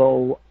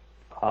 although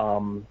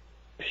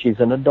she's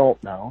an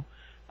adult now,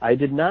 I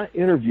did not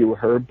interview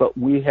her, but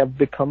we have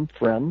become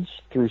friends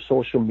through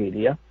social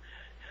media,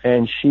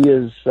 and she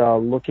is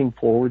looking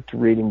forward to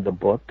reading the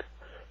book.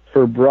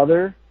 Her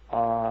brother,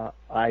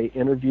 I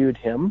interviewed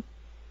him,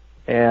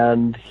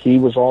 and he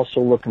was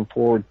also looking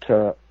forward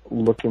to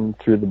looking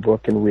through the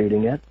book and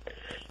reading it.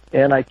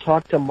 And I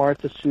talked to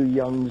Martha Sue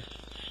Young's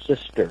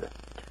sister.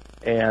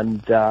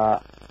 And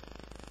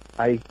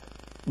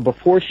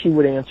before she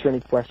would answer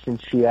any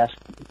questions, she asked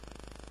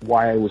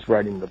why I was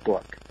writing the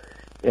book.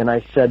 And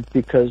I said,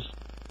 because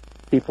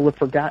people have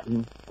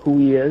forgotten who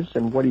he is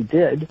and what he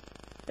did,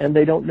 and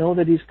they don't know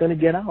that he's going to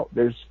get out.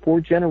 There's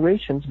 4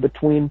 generations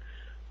between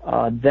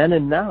then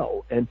and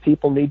now, and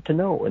people need to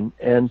know.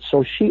 And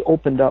so she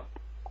opened up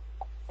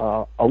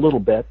a little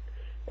bit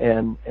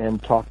and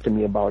talked to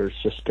me about her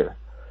sister.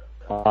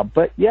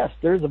 But yes,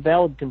 there's a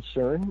valid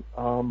concern,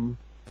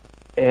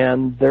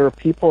 and there are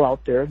people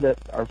out there that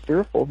are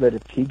fearful that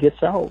if he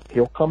gets out,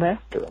 he'll come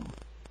after him.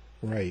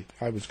 Right.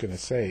 I was going to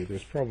say,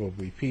 there's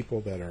probably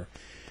people that are,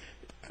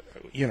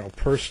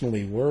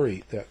 personally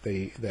worried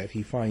that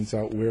he finds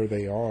out where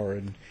they are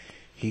and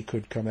he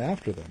could come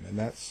after them, and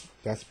that's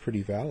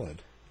pretty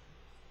valid.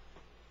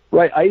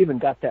 Right. I even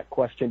got that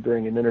question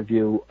during an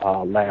interview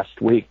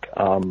last week.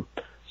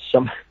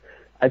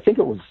 I think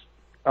it was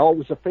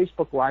a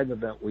Facebook Live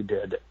event we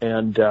did,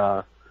 and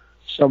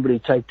somebody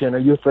typed in, "Are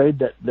you afraid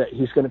that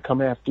he's going to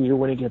come after you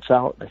when he gets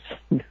out?" I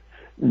said,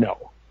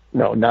 No,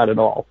 not at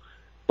all.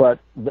 But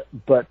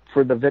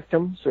for the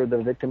victims or the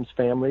victims'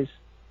 families,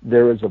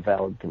 there is a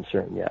valid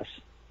concern, yes.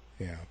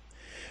 Yeah.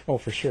 Oh,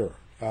 for sure.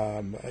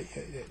 And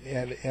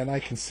I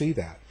can see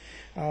that.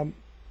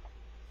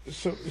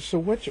 So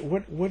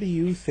what do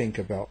you think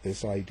about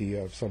this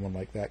idea of someone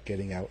like that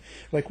getting out?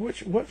 Like,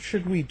 what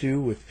should we do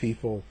with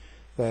people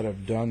that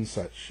have done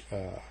such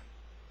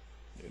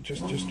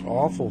just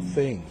awful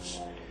things?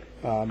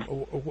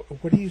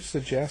 What do you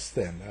suggest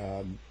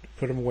then?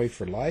 Put them away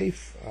for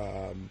life?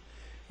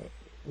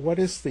 What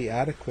is the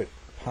adequate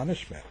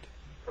punishment?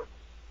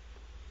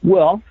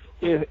 Well,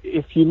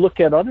 if you look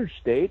at other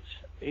states,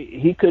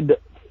 he could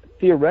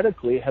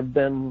theoretically have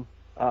been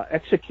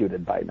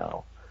executed by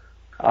now.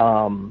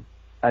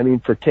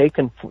 For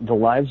taking the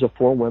lives of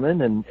 4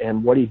 women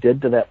and what he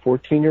did to that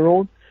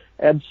 14-year-old,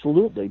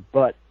 absolutely.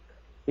 But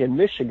in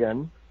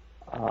Michigan,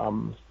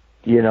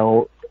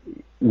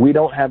 we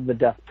don't have the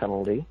death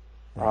penalty.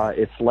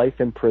 It's life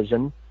in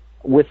prison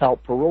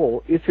without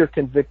parole if you're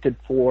convicted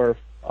for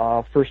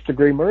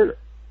first-degree murder.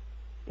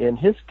 In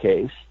his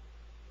case,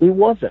 he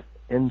wasn't.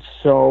 And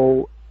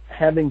so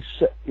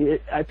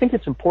I think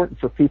it's important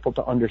for people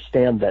to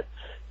understand that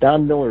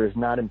Don Miller is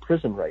not in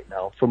prison right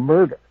now for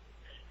murder.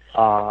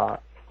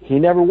 He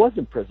never was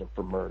in prison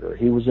for murder.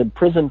 He was in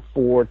prison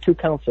for 2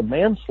 counts of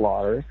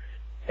manslaughter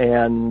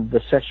and the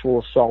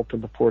sexual assault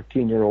of the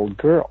 14-year-old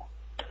girl.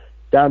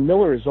 Don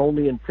Miller is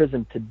only in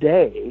prison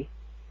today,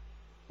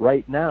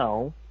 right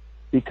now,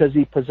 because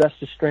he possessed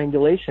a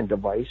strangulation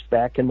device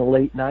back in the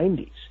late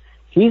 90s.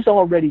 He's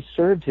already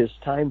served his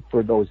time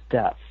for those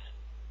deaths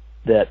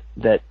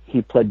that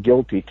he pled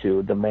guilty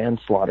to, the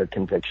manslaughter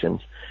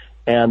convictions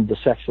and the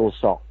sexual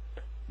assault.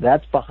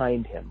 That's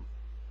behind him.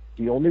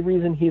 The only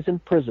reason he's in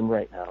prison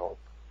right now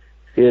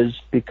is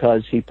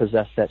because he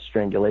possessed that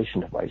strangulation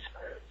device.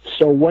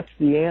 So what's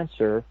the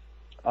answer?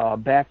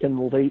 Back in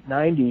the late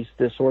 90s,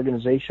 this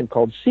organization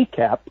called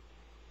CCAP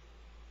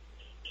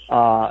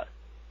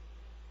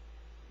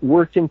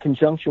worked in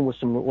conjunction with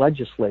some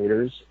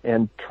legislators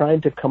and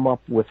tried to come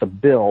up with a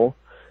bill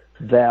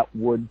that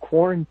would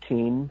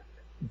quarantine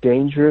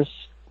dangerous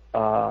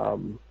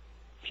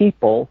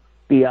people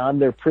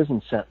beyond their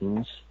prison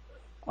sentence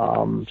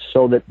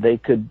so that they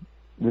could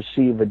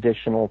receive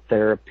additional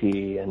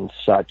therapy and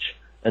such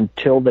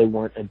until they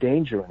weren't a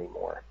danger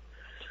anymore.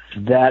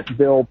 That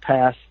bill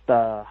passed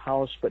the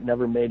House but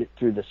never made it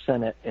through the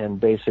Senate and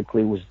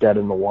basically was dead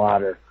in the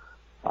water.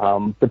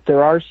 But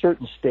there are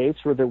certain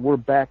states where there were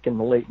back in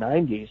the late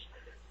 90s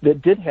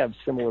that did have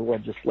similar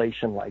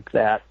legislation like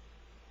that.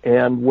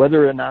 And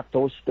whether or not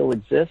those still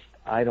exist,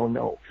 I don't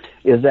know.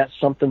 Is that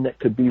something that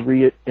could be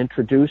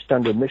reintroduced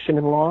under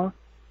Michigan law?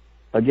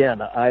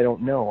 Again, I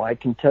don't know. I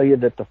can tell you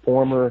that the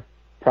former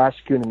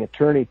prosecuting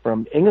attorney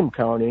from Ingham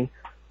County,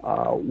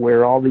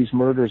 where all these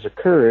murders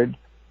occurred,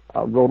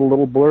 wrote a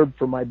little blurb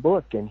for my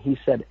book, and he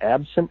said,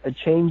 absent a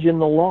change in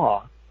the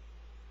law,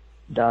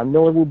 Don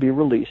Miller will be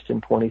released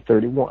in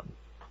 2031.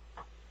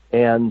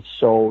 And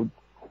so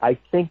I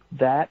think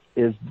that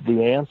is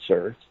the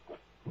answer,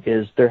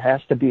 is there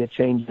has to be a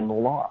change in the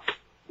law.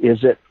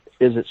 Is it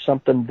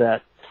something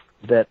that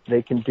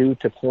they can do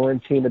to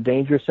quarantine a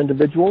dangerous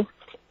individual?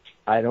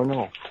 I don't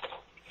know.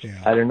 Yeah.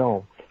 I don't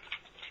know.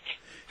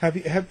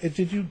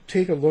 Did you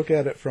take a look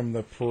at it from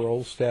the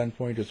parole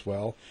standpoint as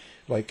well?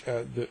 Like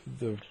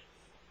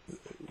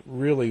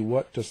really,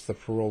 what does the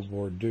parole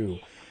board do?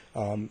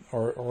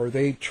 Are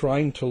they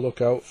trying to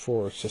look out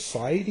for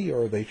society,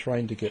 or are they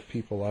trying to get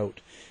people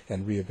out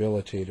and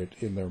rehabilitated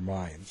in their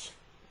minds?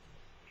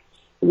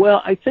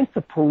 Well, I think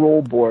the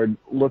parole board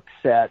looks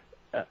at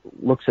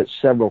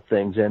several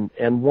things,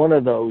 and one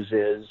of those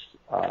is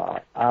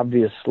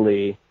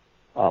obviously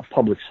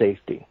public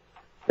safety.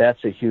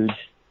 That's a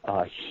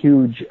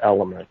huge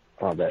element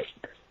of it.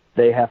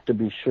 They have to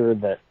be sure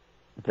that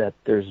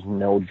there's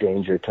no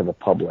danger to the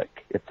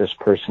public if this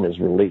person is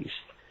released.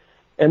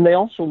 And they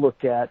also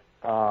look at,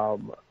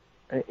 and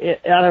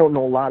I don't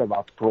know a lot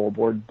about the parole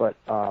board, but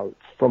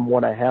from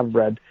what I have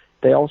read,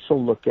 they also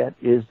look at,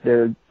 is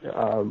there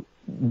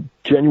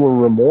genuine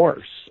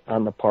remorse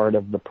on the part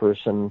of the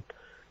person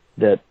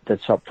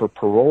that's up for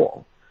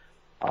parole.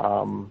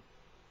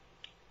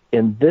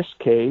 In this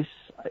case,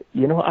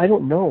 I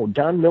don't know.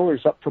 Don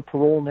Miller's up for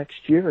parole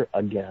next year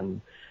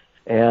again,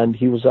 and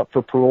he was up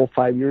for parole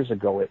 5 years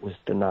ago. It was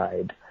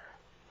denied.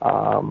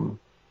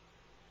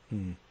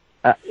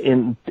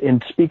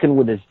 In speaking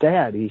with his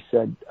dad, he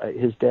said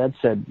his dad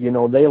said,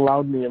 they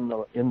allowed me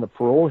in the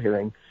parole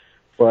hearing,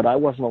 but I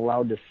wasn't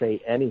allowed to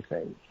say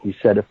anything. He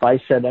said if I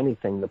said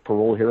anything, the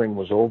parole hearing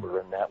was over,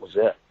 and that was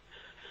it.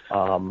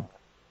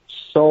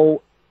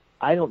 So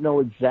I don't know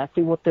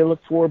exactly what they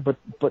look for, but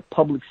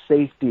public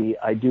safety,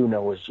 I do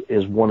know,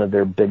 is one of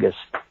their biggest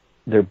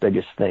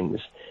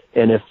things.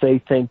 And if they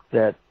think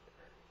that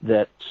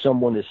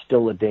someone is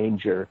still a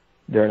danger,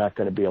 they're not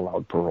going to be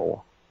allowed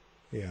parole.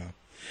 Yeah.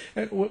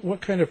 And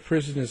what kind of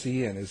prison is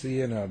he in? Is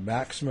he in a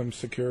maximum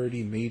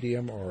security,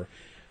 medium, or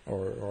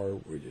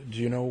do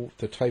you know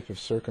the type of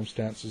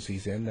circumstances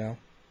he's in now?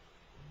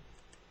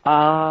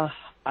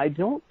 I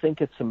don't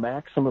think it's a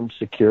maximum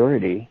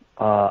security.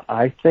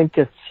 I think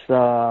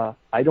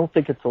I don't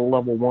think it's a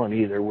level 1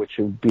 either, which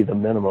would be the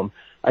minimum.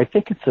 I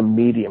think it's a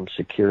medium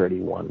security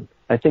one.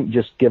 I think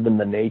just given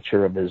the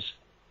nature of his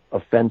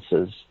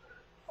offenses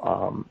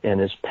and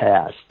his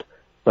past,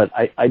 but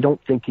I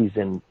don't think he's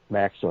in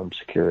maximum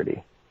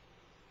security.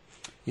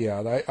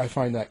 Yeah, I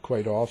find that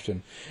quite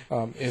often.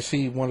 Is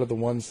he one of the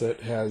ones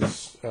that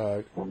has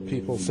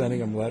people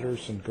sending him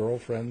letters and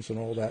girlfriends and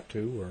all that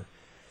too, or?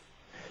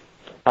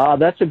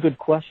 That's a good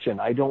question.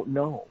 I don't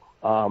know.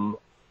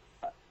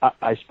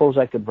 I suppose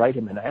I could write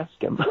him and ask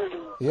him.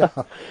 Yeah.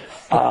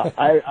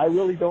 I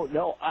really don't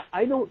know.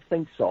 I don't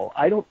think so.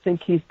 I don't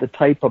think he's the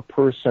type of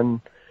person.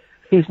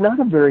 He's not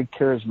a very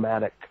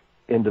charismatic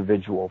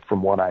individual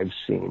from what I've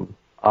seen.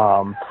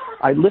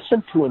 I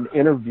listened to an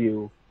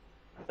interview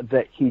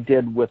that he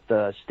did with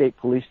the state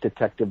police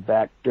detective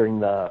back during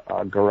the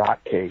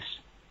Garat case.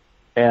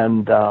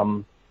 And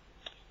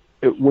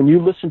when you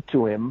listen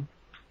to him,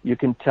 you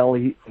can tell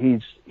he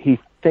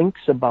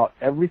thinks about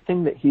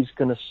everything that he's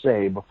going to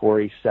say before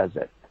he says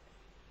it.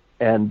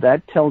 And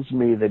that tells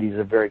me that he's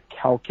a very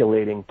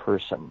calculating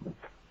person.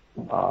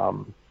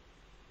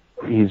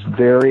 He's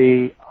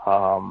very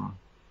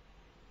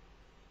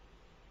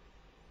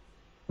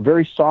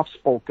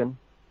soft-spoken,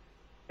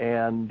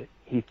 and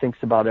he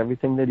thinks about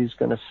everything that he's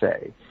going to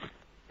say.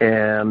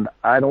 And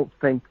I don't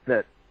think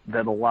that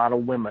a lot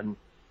of women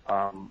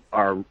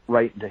are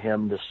writing to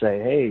him to say,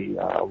 hey,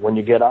 when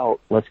you get out,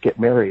 let's get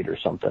married or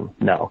something.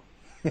 No.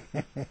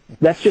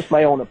 That's just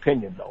my own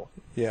opinion, though.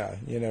 Yeah,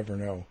 you never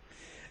know.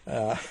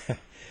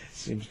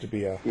 Seems to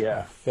be a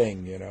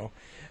thing,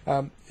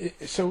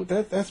 So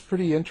that's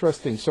pretty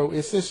interesting. So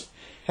is this?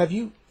 Have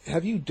you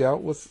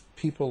dealt with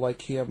people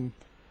like him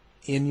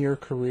in your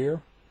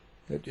career?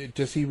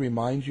 Does he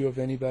remind you of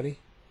anybody?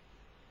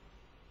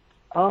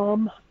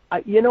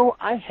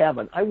 I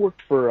haven't. I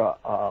worked for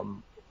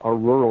a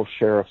rural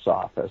sheriff's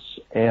office,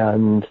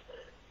 and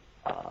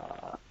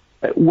I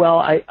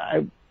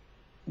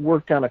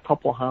worked on a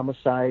couple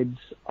homicides.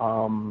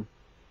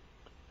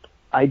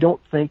 I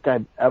don't think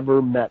I've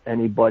ever met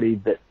anybody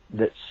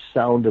that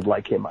sounded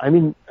like him. I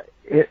mean,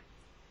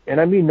 and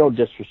I mean no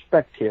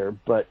disrespect here,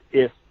 but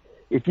if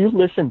you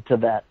listen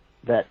to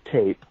that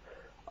tape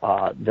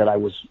that I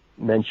was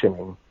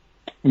mentioning,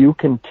 you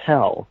can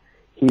tell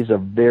he's a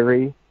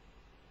very,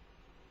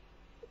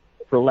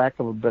 for lack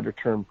of a better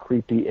term,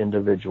 creepy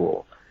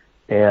individual.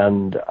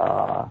 And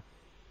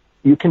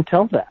you can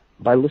tell that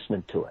by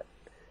listening to it.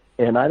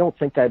 And I don't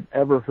think I've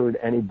ever heard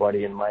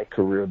anybody in my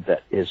career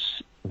that is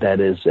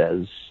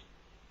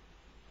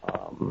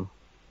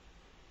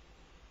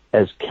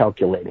as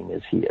calculating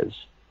as he is.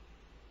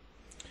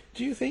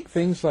 Do you think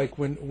things like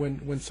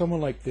when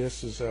someone like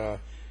this is a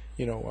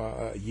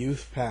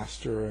youth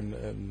pastor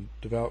and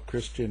devout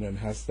Christian and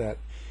has that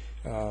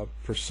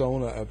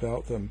persona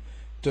about them,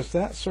 does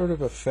that sort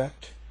of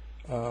affect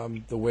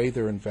the way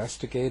they're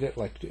investigated?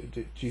 Like,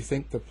 do you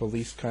think the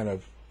police kind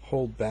of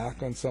hold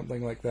back on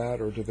something like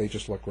that, or do they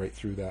just look right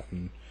through that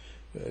and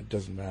it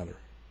doesn't matter?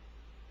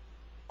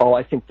 Oh,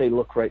 I think they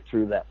look right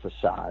through that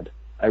facade.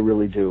 I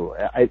really do.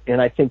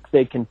 And I think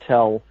they can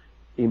tell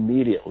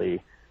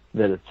immediately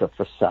that it's a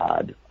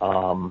facade.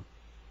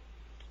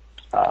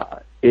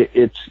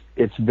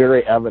 It's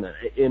very evident.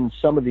 In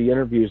some of the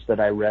interviews that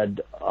I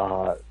read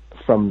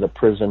from the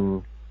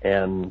prison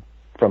and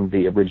from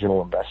the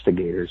original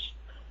investigators,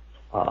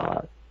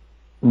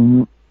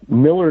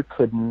 Miller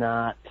could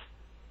not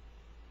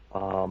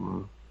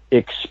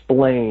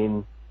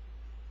explain,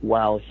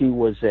 while he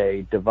was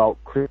a devout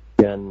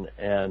Christian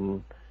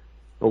and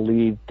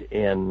believed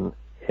in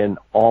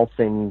all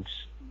things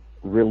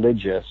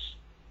religious,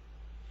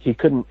 he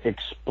couldn't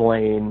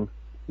explain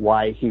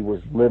why he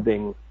was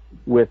living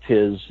with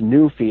his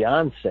new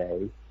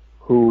fiancée,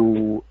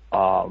 who,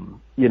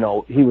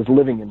 he was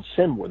living in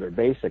sin with her,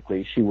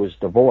 basically. She was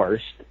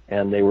divorced,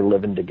 and they were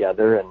living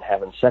together and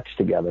having sex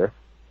together.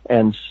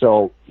 And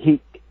so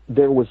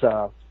there was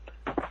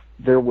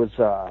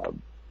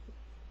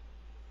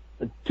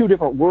two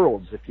different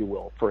worlds, if you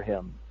will, for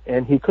him,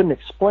 and he couldn't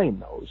explain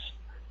those.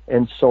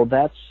 And so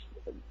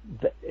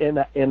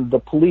and the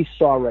police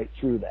saw right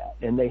through that,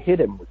 and they hit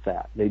him with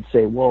that. They'd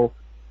say, well,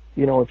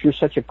 if you're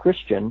such a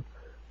Christian,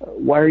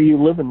 why are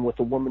you living with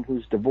a woman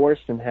who's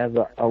divorced and has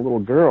a little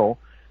girl,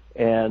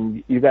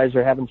 and you guys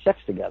are having sex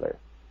together?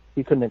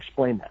 He couldn't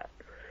explain that.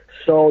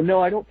 So,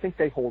 no, I don't think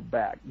they hold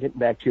back. Getting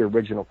back to your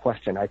original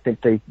question, I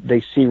think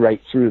they see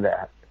right through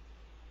that.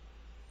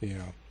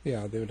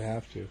 Yeah, they would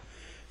have to.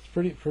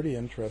 It's pretty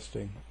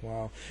interesting.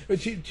 Wow.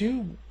 But do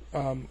you,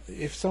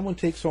 if someone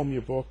takes home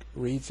your book,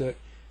 reads it,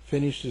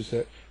 finishes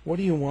it, what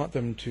do you want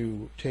them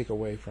to take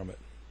away from it?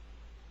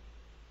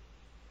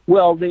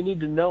 Well, they need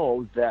to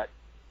know that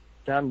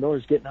Don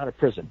Miller's getting out of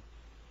prison,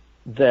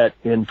 that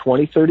in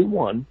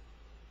 2031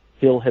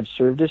 he'll have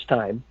served his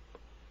time,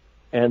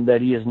 and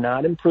that he is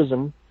not in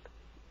prison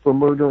for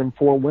murdering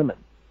 4 women.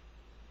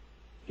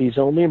 He's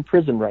only in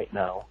prison right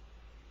now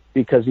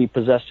because he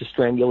possessed a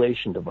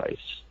strangulation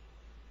device.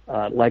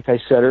 Like I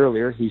said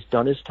earlier, he's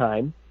done his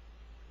time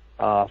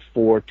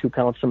for 2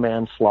 counts of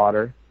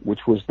manslaughter,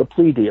 which was the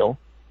plea deal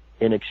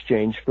in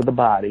exchange for the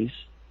bodies,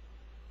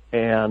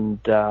 and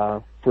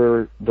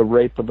for the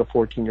rape of the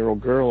 14-year-old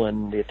girl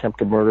and the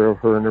attempted murder of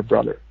her and her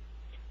brother.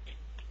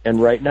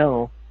 And right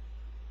now,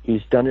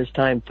 he's done his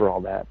time for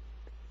all that.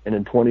 And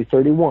in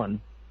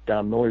 2031,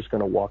 Don Miller's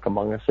going to walk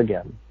among us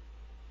again.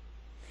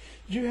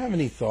 Do you have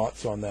any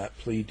thoughts on that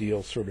plea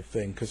deal sort of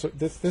thing? Because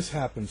this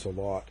happens a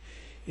lot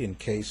in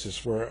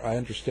cases where I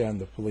understand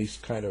the police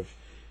kind of,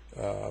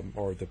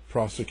 or the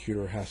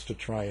prosecutor has to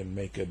try and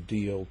make a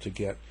deal to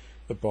get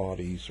the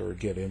bodies or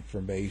get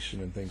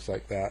information and things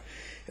like that.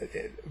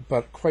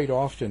 But quite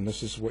often,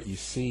 this is what you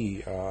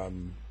see,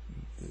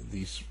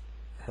 these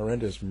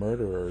horrendous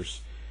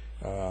murderers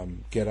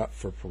get up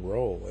for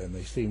parole, and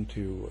they seem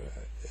to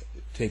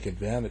take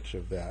advantage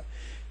of that.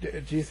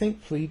 Do you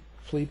think plea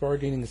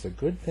bargaining is a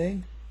good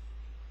thing?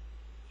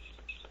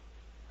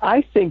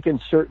 I think in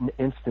certain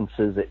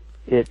instances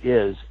it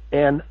is.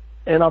 And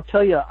I'll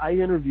tell you, I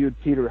interviewed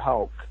Peter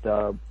Houck,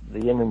 the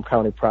Ingham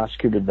County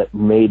prosecutor that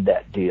made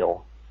that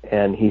deal.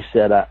 And he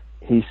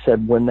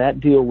said when that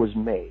deal was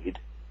made,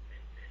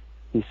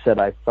 he said,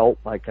 I felt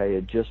like I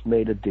had just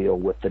made a deal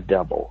with the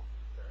devil.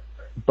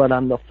 But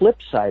on the flip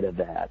side of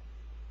that,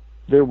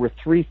 there were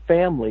 3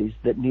 families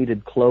that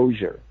needed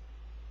closure.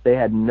 They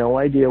had no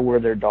idea where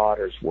their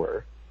daughters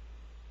were.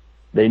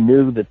 They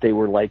knew that they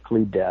were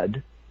likely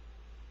dead.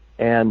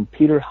 And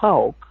Peter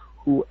Houck,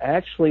 who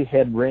actually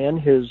had ran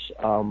his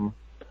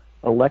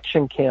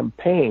election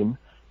campaign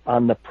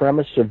on the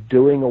premise of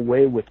doing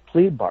away with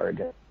plea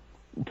bargaining,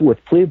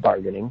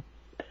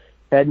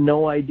 had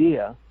no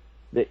idea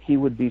that he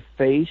would be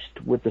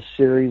faced with a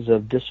series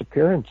of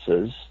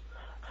disappearances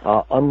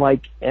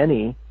unlike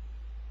any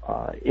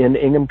in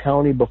Ingham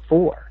County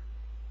before.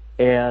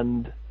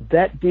 And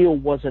that deal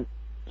wasn't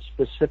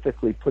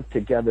specifically put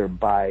together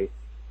by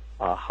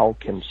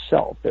Houck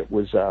himself. It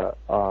was a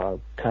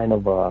kind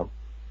of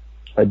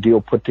a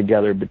deal put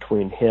together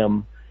between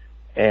him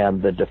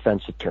and the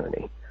defense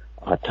attorney,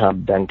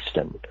 Tom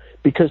Bengtson.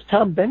 Because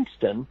Tom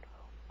Bengtson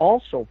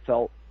also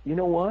felt, you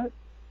know what?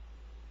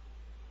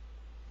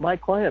 My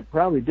client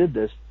probably did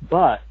this,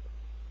 but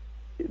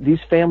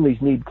these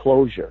families need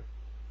closure.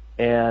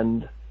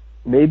 And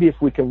maybe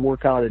if we can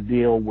work out a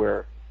deal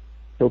where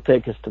he'll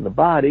take us to the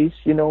bodies,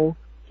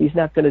 he's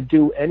not going to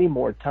do any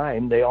more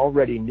time. They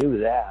already knew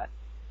that.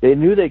 They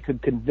knew they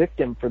could convict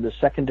him for the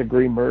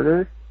second-degree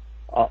murder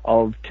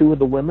of 2 of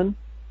the women,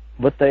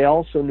 but they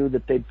also knew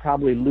that they'd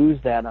probably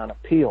lose that on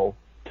appeal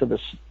to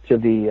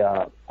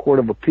the Court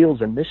of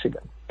Appeals in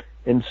Michigan.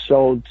 And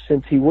so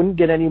since he wouldn't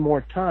get any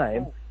more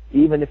time,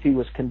 even if he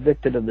was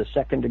convicted of the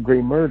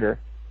second-degree murder,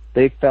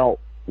 they felt,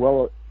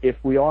 well, if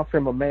we offer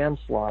him a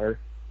manslaughter,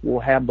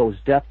 we'll have those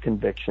death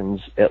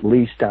convictions at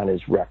least on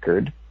his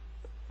record,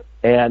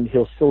 and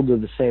he'll still do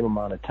the same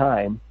amount of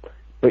time,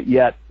 but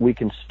yet we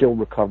can still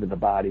recover the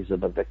bodies of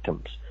the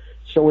victims.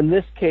 So in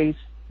this case,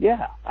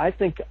 yeah, I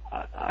think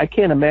I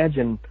can't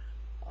imagine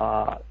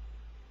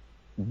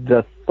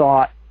the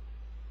thought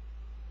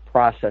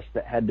process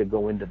that had to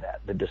go into that,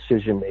 the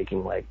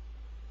decision-making, like,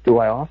 do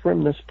I offer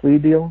him this plea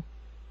deal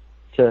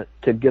to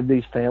give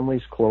these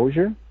families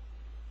closure?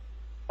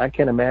 I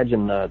can't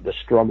imagine the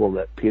struggle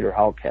that Peter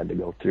Houck had to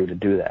go through to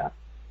do that.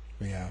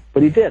 Yeah.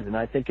 But he did, and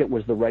I think it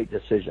was the right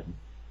decision.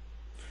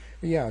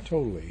 Yeah,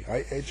 totally.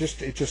 It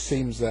just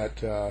seems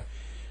that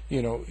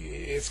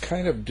it's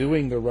kind of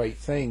doing the right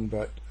thing,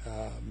 but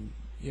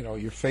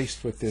you're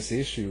faced with this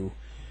issue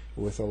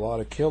with a lot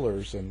of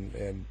killers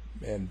and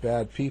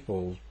bad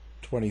people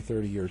 20,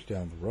 30 years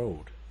down the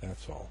road.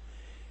 That's all.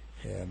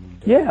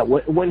 And yeah,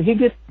 when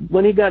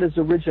he got his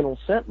original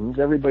sentence,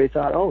 everybody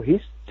thought, oh,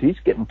 he's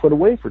getting put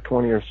away for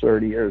 20 or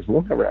 30 years.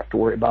 We'll never have to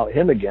worry about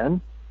him again.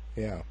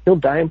 Yeah. He'll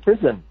die in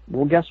prison.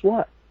 Well, guess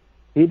what?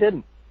 He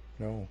didn't.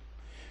 No.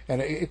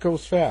 And it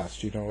goes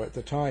fast, At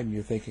the time,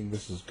 you're thinking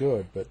this is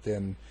good, but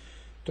then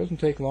it doesn't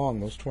take long.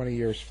 Those 20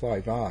 years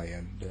fly by,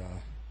 and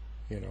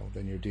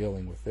then you're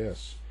dealing with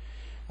this.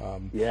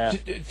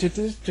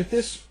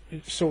 This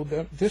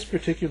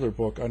particular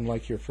book,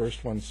 unlike your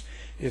first ones,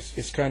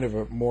 is kind of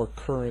a more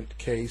current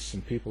case,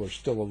 and people are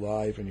still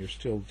alive, and you're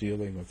still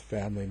dealing with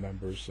family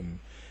members and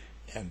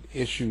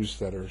issues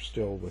that are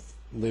still with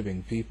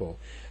living people.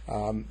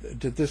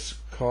 Did this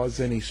cause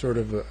any sort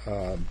of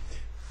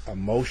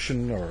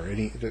emotion, or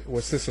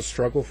was this a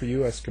struggle for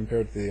you as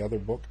compared to the other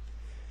book?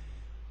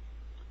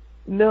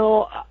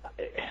 No,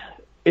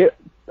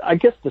 I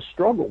guess the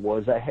struggle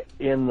was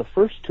in the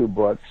first two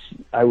books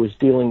I was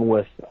dealing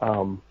with,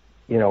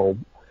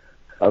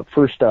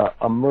 first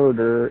a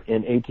murder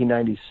in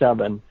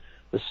 1897.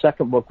 The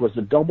second book was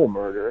a double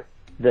murder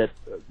that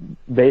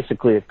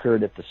basically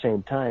occurred at the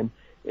same time.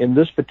 In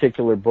this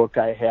particular book,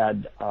 I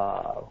had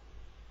 4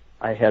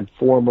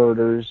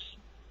 murders,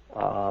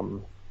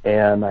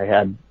 and I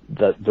had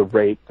the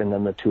rape and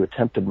then the 2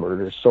 attempted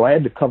murders. So I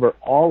had to cover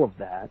all of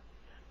that.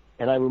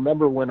 And I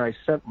remember when I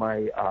sent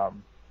my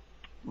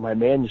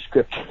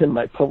manuscript, and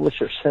my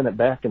publisher sent it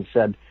back and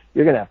said,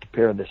 "You're going to have to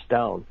pare this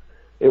down."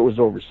 It was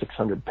over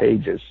 600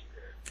 pages,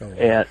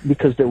 and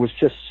because there was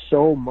just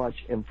so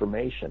much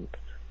information.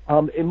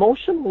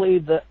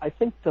 Emotionally, I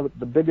think the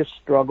biggest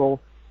struggle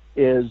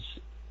is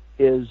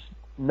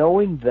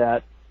knowing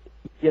that,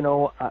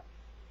 I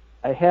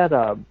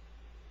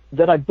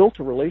built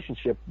a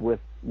relationship with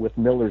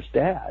Miller's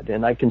dad,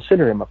 and I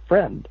consider him a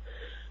friend.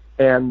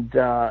 And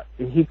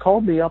he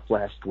called me up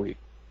last week,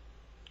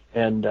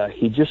 and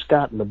he just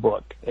gotten the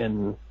book,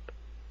 and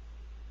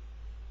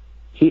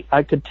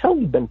I could tell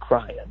he'd been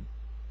crying.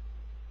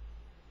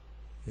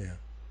 Yeah.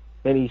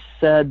 And he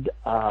said,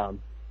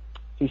 I'm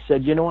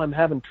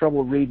having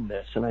trouble reading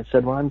this. And I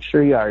said, "Well, I'm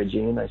sure you are,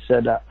 Gene." I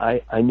said,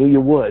 I knew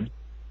you would.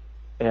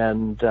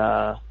 And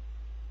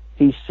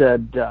he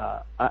said,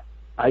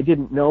 I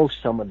didn't know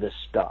some of this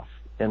stuff.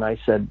 And I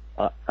said,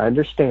 I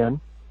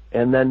understand.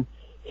 And then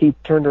he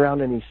turned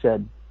around and he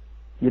said,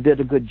 "You did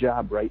a good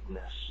job writing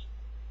this."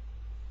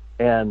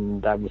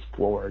 And I was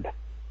floored.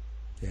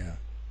 Yeah.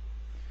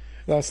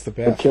 That's the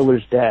best. The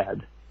killer's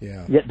dad.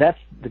 Yeah. Yeah, that's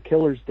the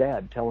killer's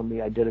dad telling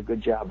me I did a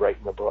good job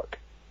writing the book.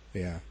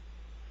 Yeah.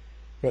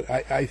 But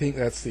I think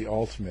that's the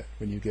ultimate,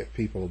 when you get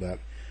people that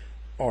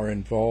are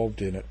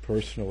involved in it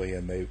personally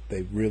and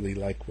they really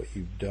like what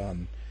you've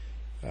done.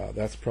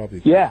 That's probably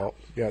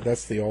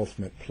that's the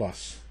ultimate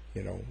plus,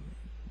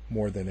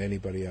 more than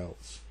anybody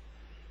else.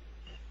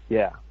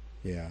 Yeah.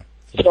 Yeah.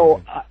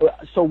 So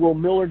will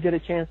Miller get a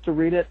chance to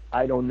read it?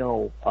 I don't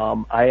know.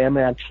 I am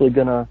actually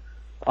going to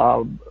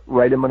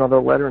write him another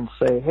letter and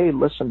say, "Hey,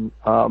 listen,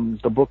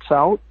 the book's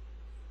out.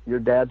 Your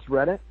dad's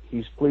read it.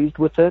 He's pleased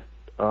with it.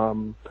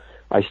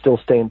 I still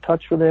stay in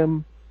touch with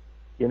him,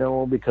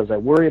 because I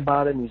worry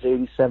about him. He's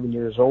 87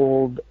 years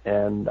old,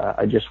 and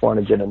I just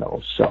wanted you to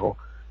know." So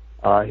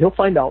he'll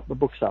find out the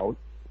book's out.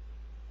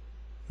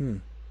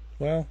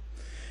 Well,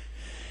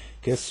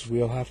 guess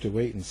we'll have to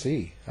wait and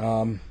see.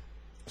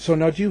 So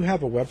now, do you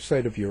have a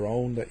website of your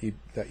own that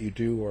you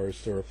do, or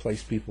is there a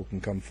place people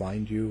can come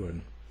find you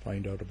and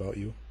find out about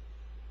you?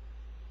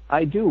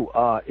 I do.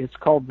 It's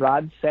called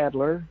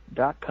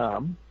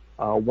rodsadler.com,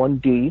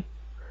 1D.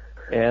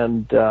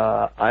 And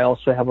I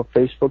also have a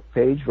Facebook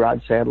page,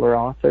 Rod Sadler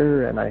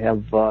Author, and I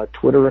have a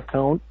Twitter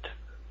account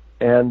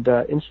and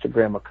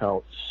Instagram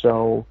account.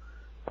 So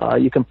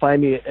you can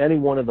find me at any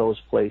one of those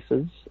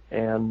places.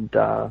 And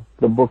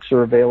the books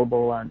are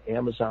available on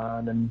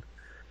Amazon and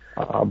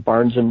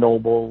Barnes &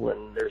 Noble.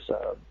 And there's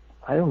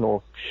I don't know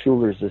if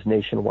Schuler's is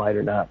nationwide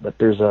or not, but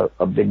there's a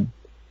big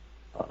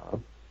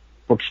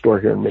bookstore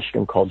here in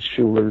Michigan called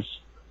Schuler's.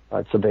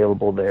 It's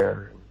available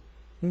there.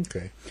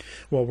 Okay.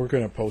 Well, we're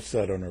going to post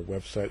that on our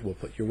website. We'll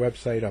put your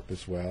website up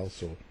as well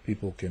so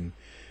people can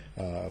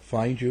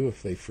find you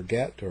if they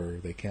forget or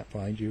they can't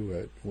find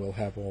you. We'll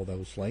have all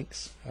those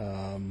links.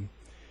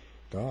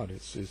 God,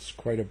 it's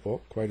quite a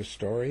book, quite a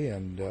story,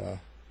 and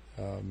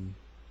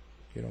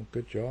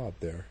good job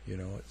there.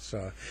 It's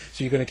so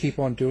you're going to keep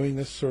on doing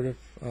this sort of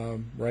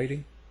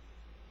writing?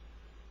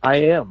 I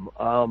am.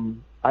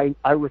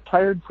 I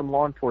retired from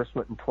law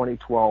enforcement in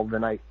 2012,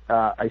 and I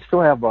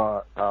still have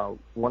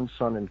one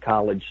son in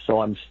college,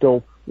 so I'm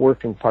still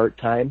working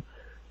part-time.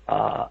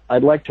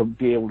 I'd like to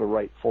be able to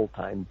write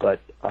full-time, but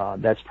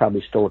that's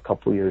probably still a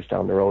couple of years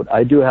down the road.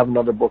 I do have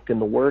another book in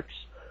the works,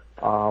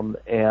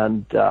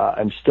 and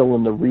I'm still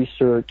in the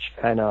research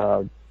kind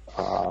of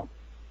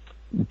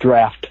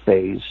draft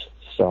phase.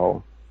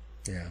 So,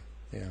 yeah.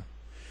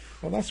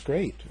 Well, that's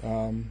great.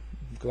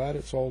 Glad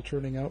it's all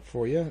turning out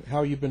for you.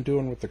 How you been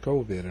doing with the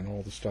COVID and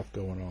all the stuff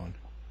going on?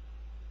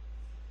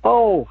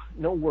 Oh,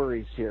 no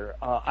worries here.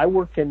 I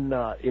work in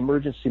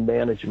emergency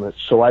management,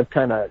 so I've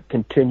kind of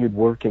continued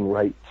working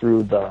right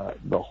through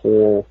the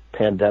whole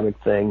pandemic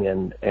thing,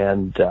 and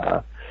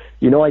I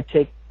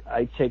take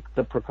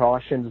the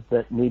precautions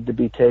that need to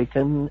be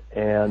taken,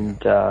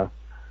 and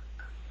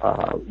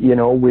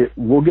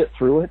we'll get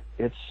through it.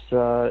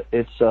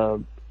 It's a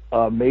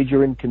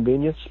major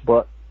inconvenience,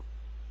 but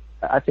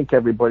I think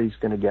everybody's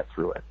going to get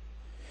through it.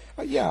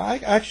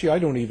 I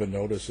don't even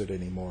notice it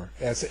anymore.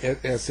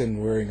 As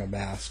in wearing a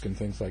mask and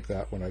things like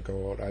that when I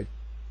go out.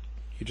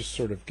 you just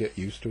sort of get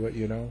used to it,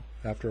 you know,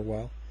 after a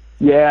while?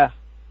 Yeah.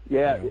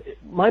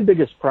 My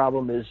biggest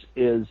problem is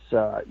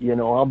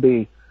I'll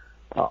be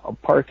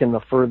park in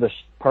the furthest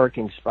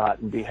parking spot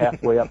and be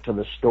halfway up to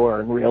the store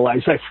and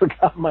realize I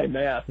forgot my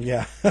mask.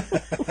 Yeah.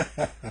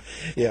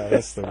 Yeah,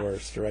 that's the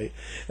worst, right?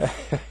 And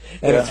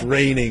it's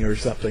raining or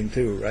something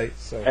too, right?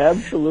 So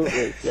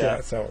absolutely. Yeah,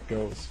 that's how it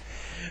goes.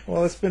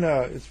 Well, it's been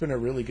a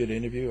really good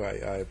interview.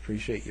 I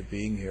appreciate you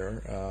being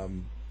here.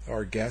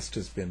 Our guest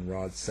has been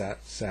Rod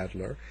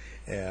Sadler,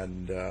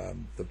 and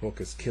the book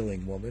is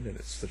Killing Woman, and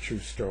it's the true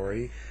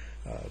story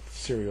of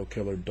serial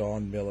killer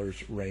Don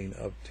Miller's reign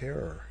of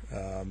terror.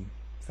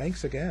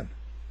 Thanks again.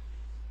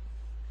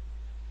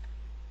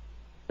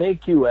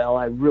 Thank you, Al.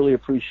 I really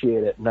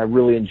appreciate it, and I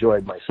really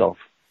enjoyed myself.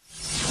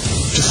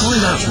 To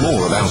find out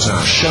more about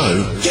our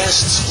show,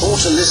 guests, or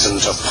to listen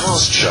to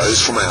past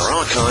shows from our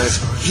archive,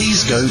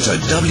 please go to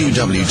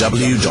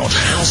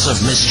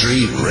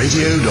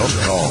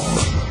www.houseofmysteryradio.com.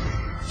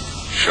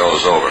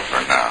 Show's over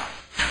for now.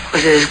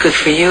 Was it as good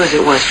for you as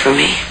it was for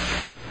me?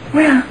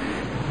 Well,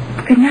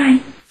 good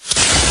night.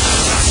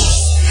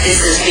 This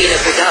has been a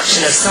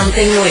production of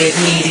Something Weird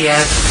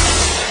Media.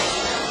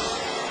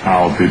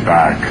 I'll be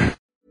back.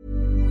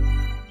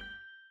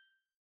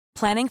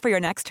 Planning for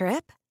your next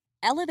trip?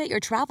 Elevate your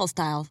travel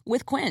style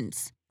with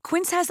Quince.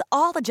 Quince has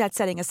all the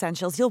jet-setting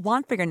essentials you'll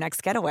want for your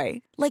next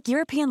getaway, like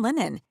European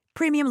linen,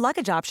 premium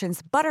luggage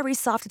options, buttery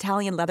soft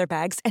Italian leather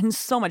bags, and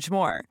so much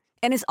more.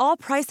 And is all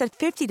priced at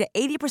 50 to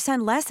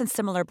 80% less than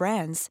similar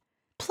brands.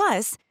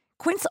 Plus,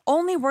 Quince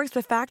only works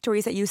with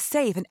factories that use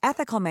safe and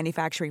ethical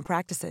manufacturing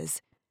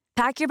practices.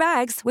 Pack your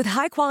bags with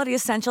high-quality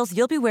essentials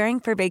you'll be wearing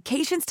for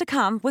vacations to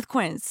come with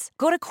Quince.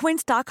 Go to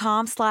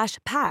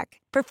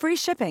quince.com/pack for free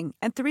shipping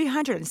and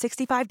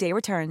 365-day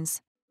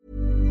returns.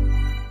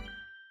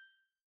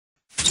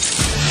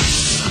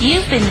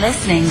 You've been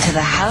listening to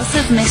the House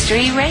of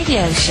Mystery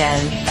radio show.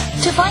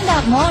 To find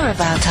out more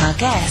about our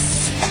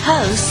guests,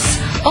 hosts,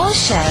 or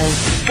shows,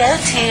 go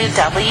to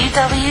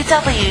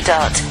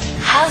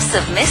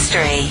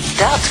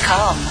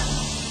www.houseofmystery.com.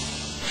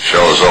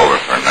 Show's over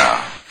for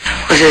now.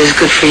 Was it as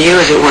good for you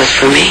as it was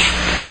for me?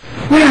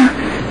 Well,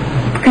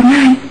 good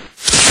night.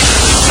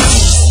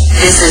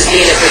 This has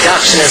been a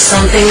production of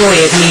Something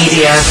Weird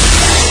Media.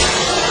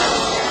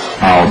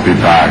 I'll be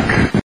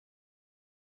back.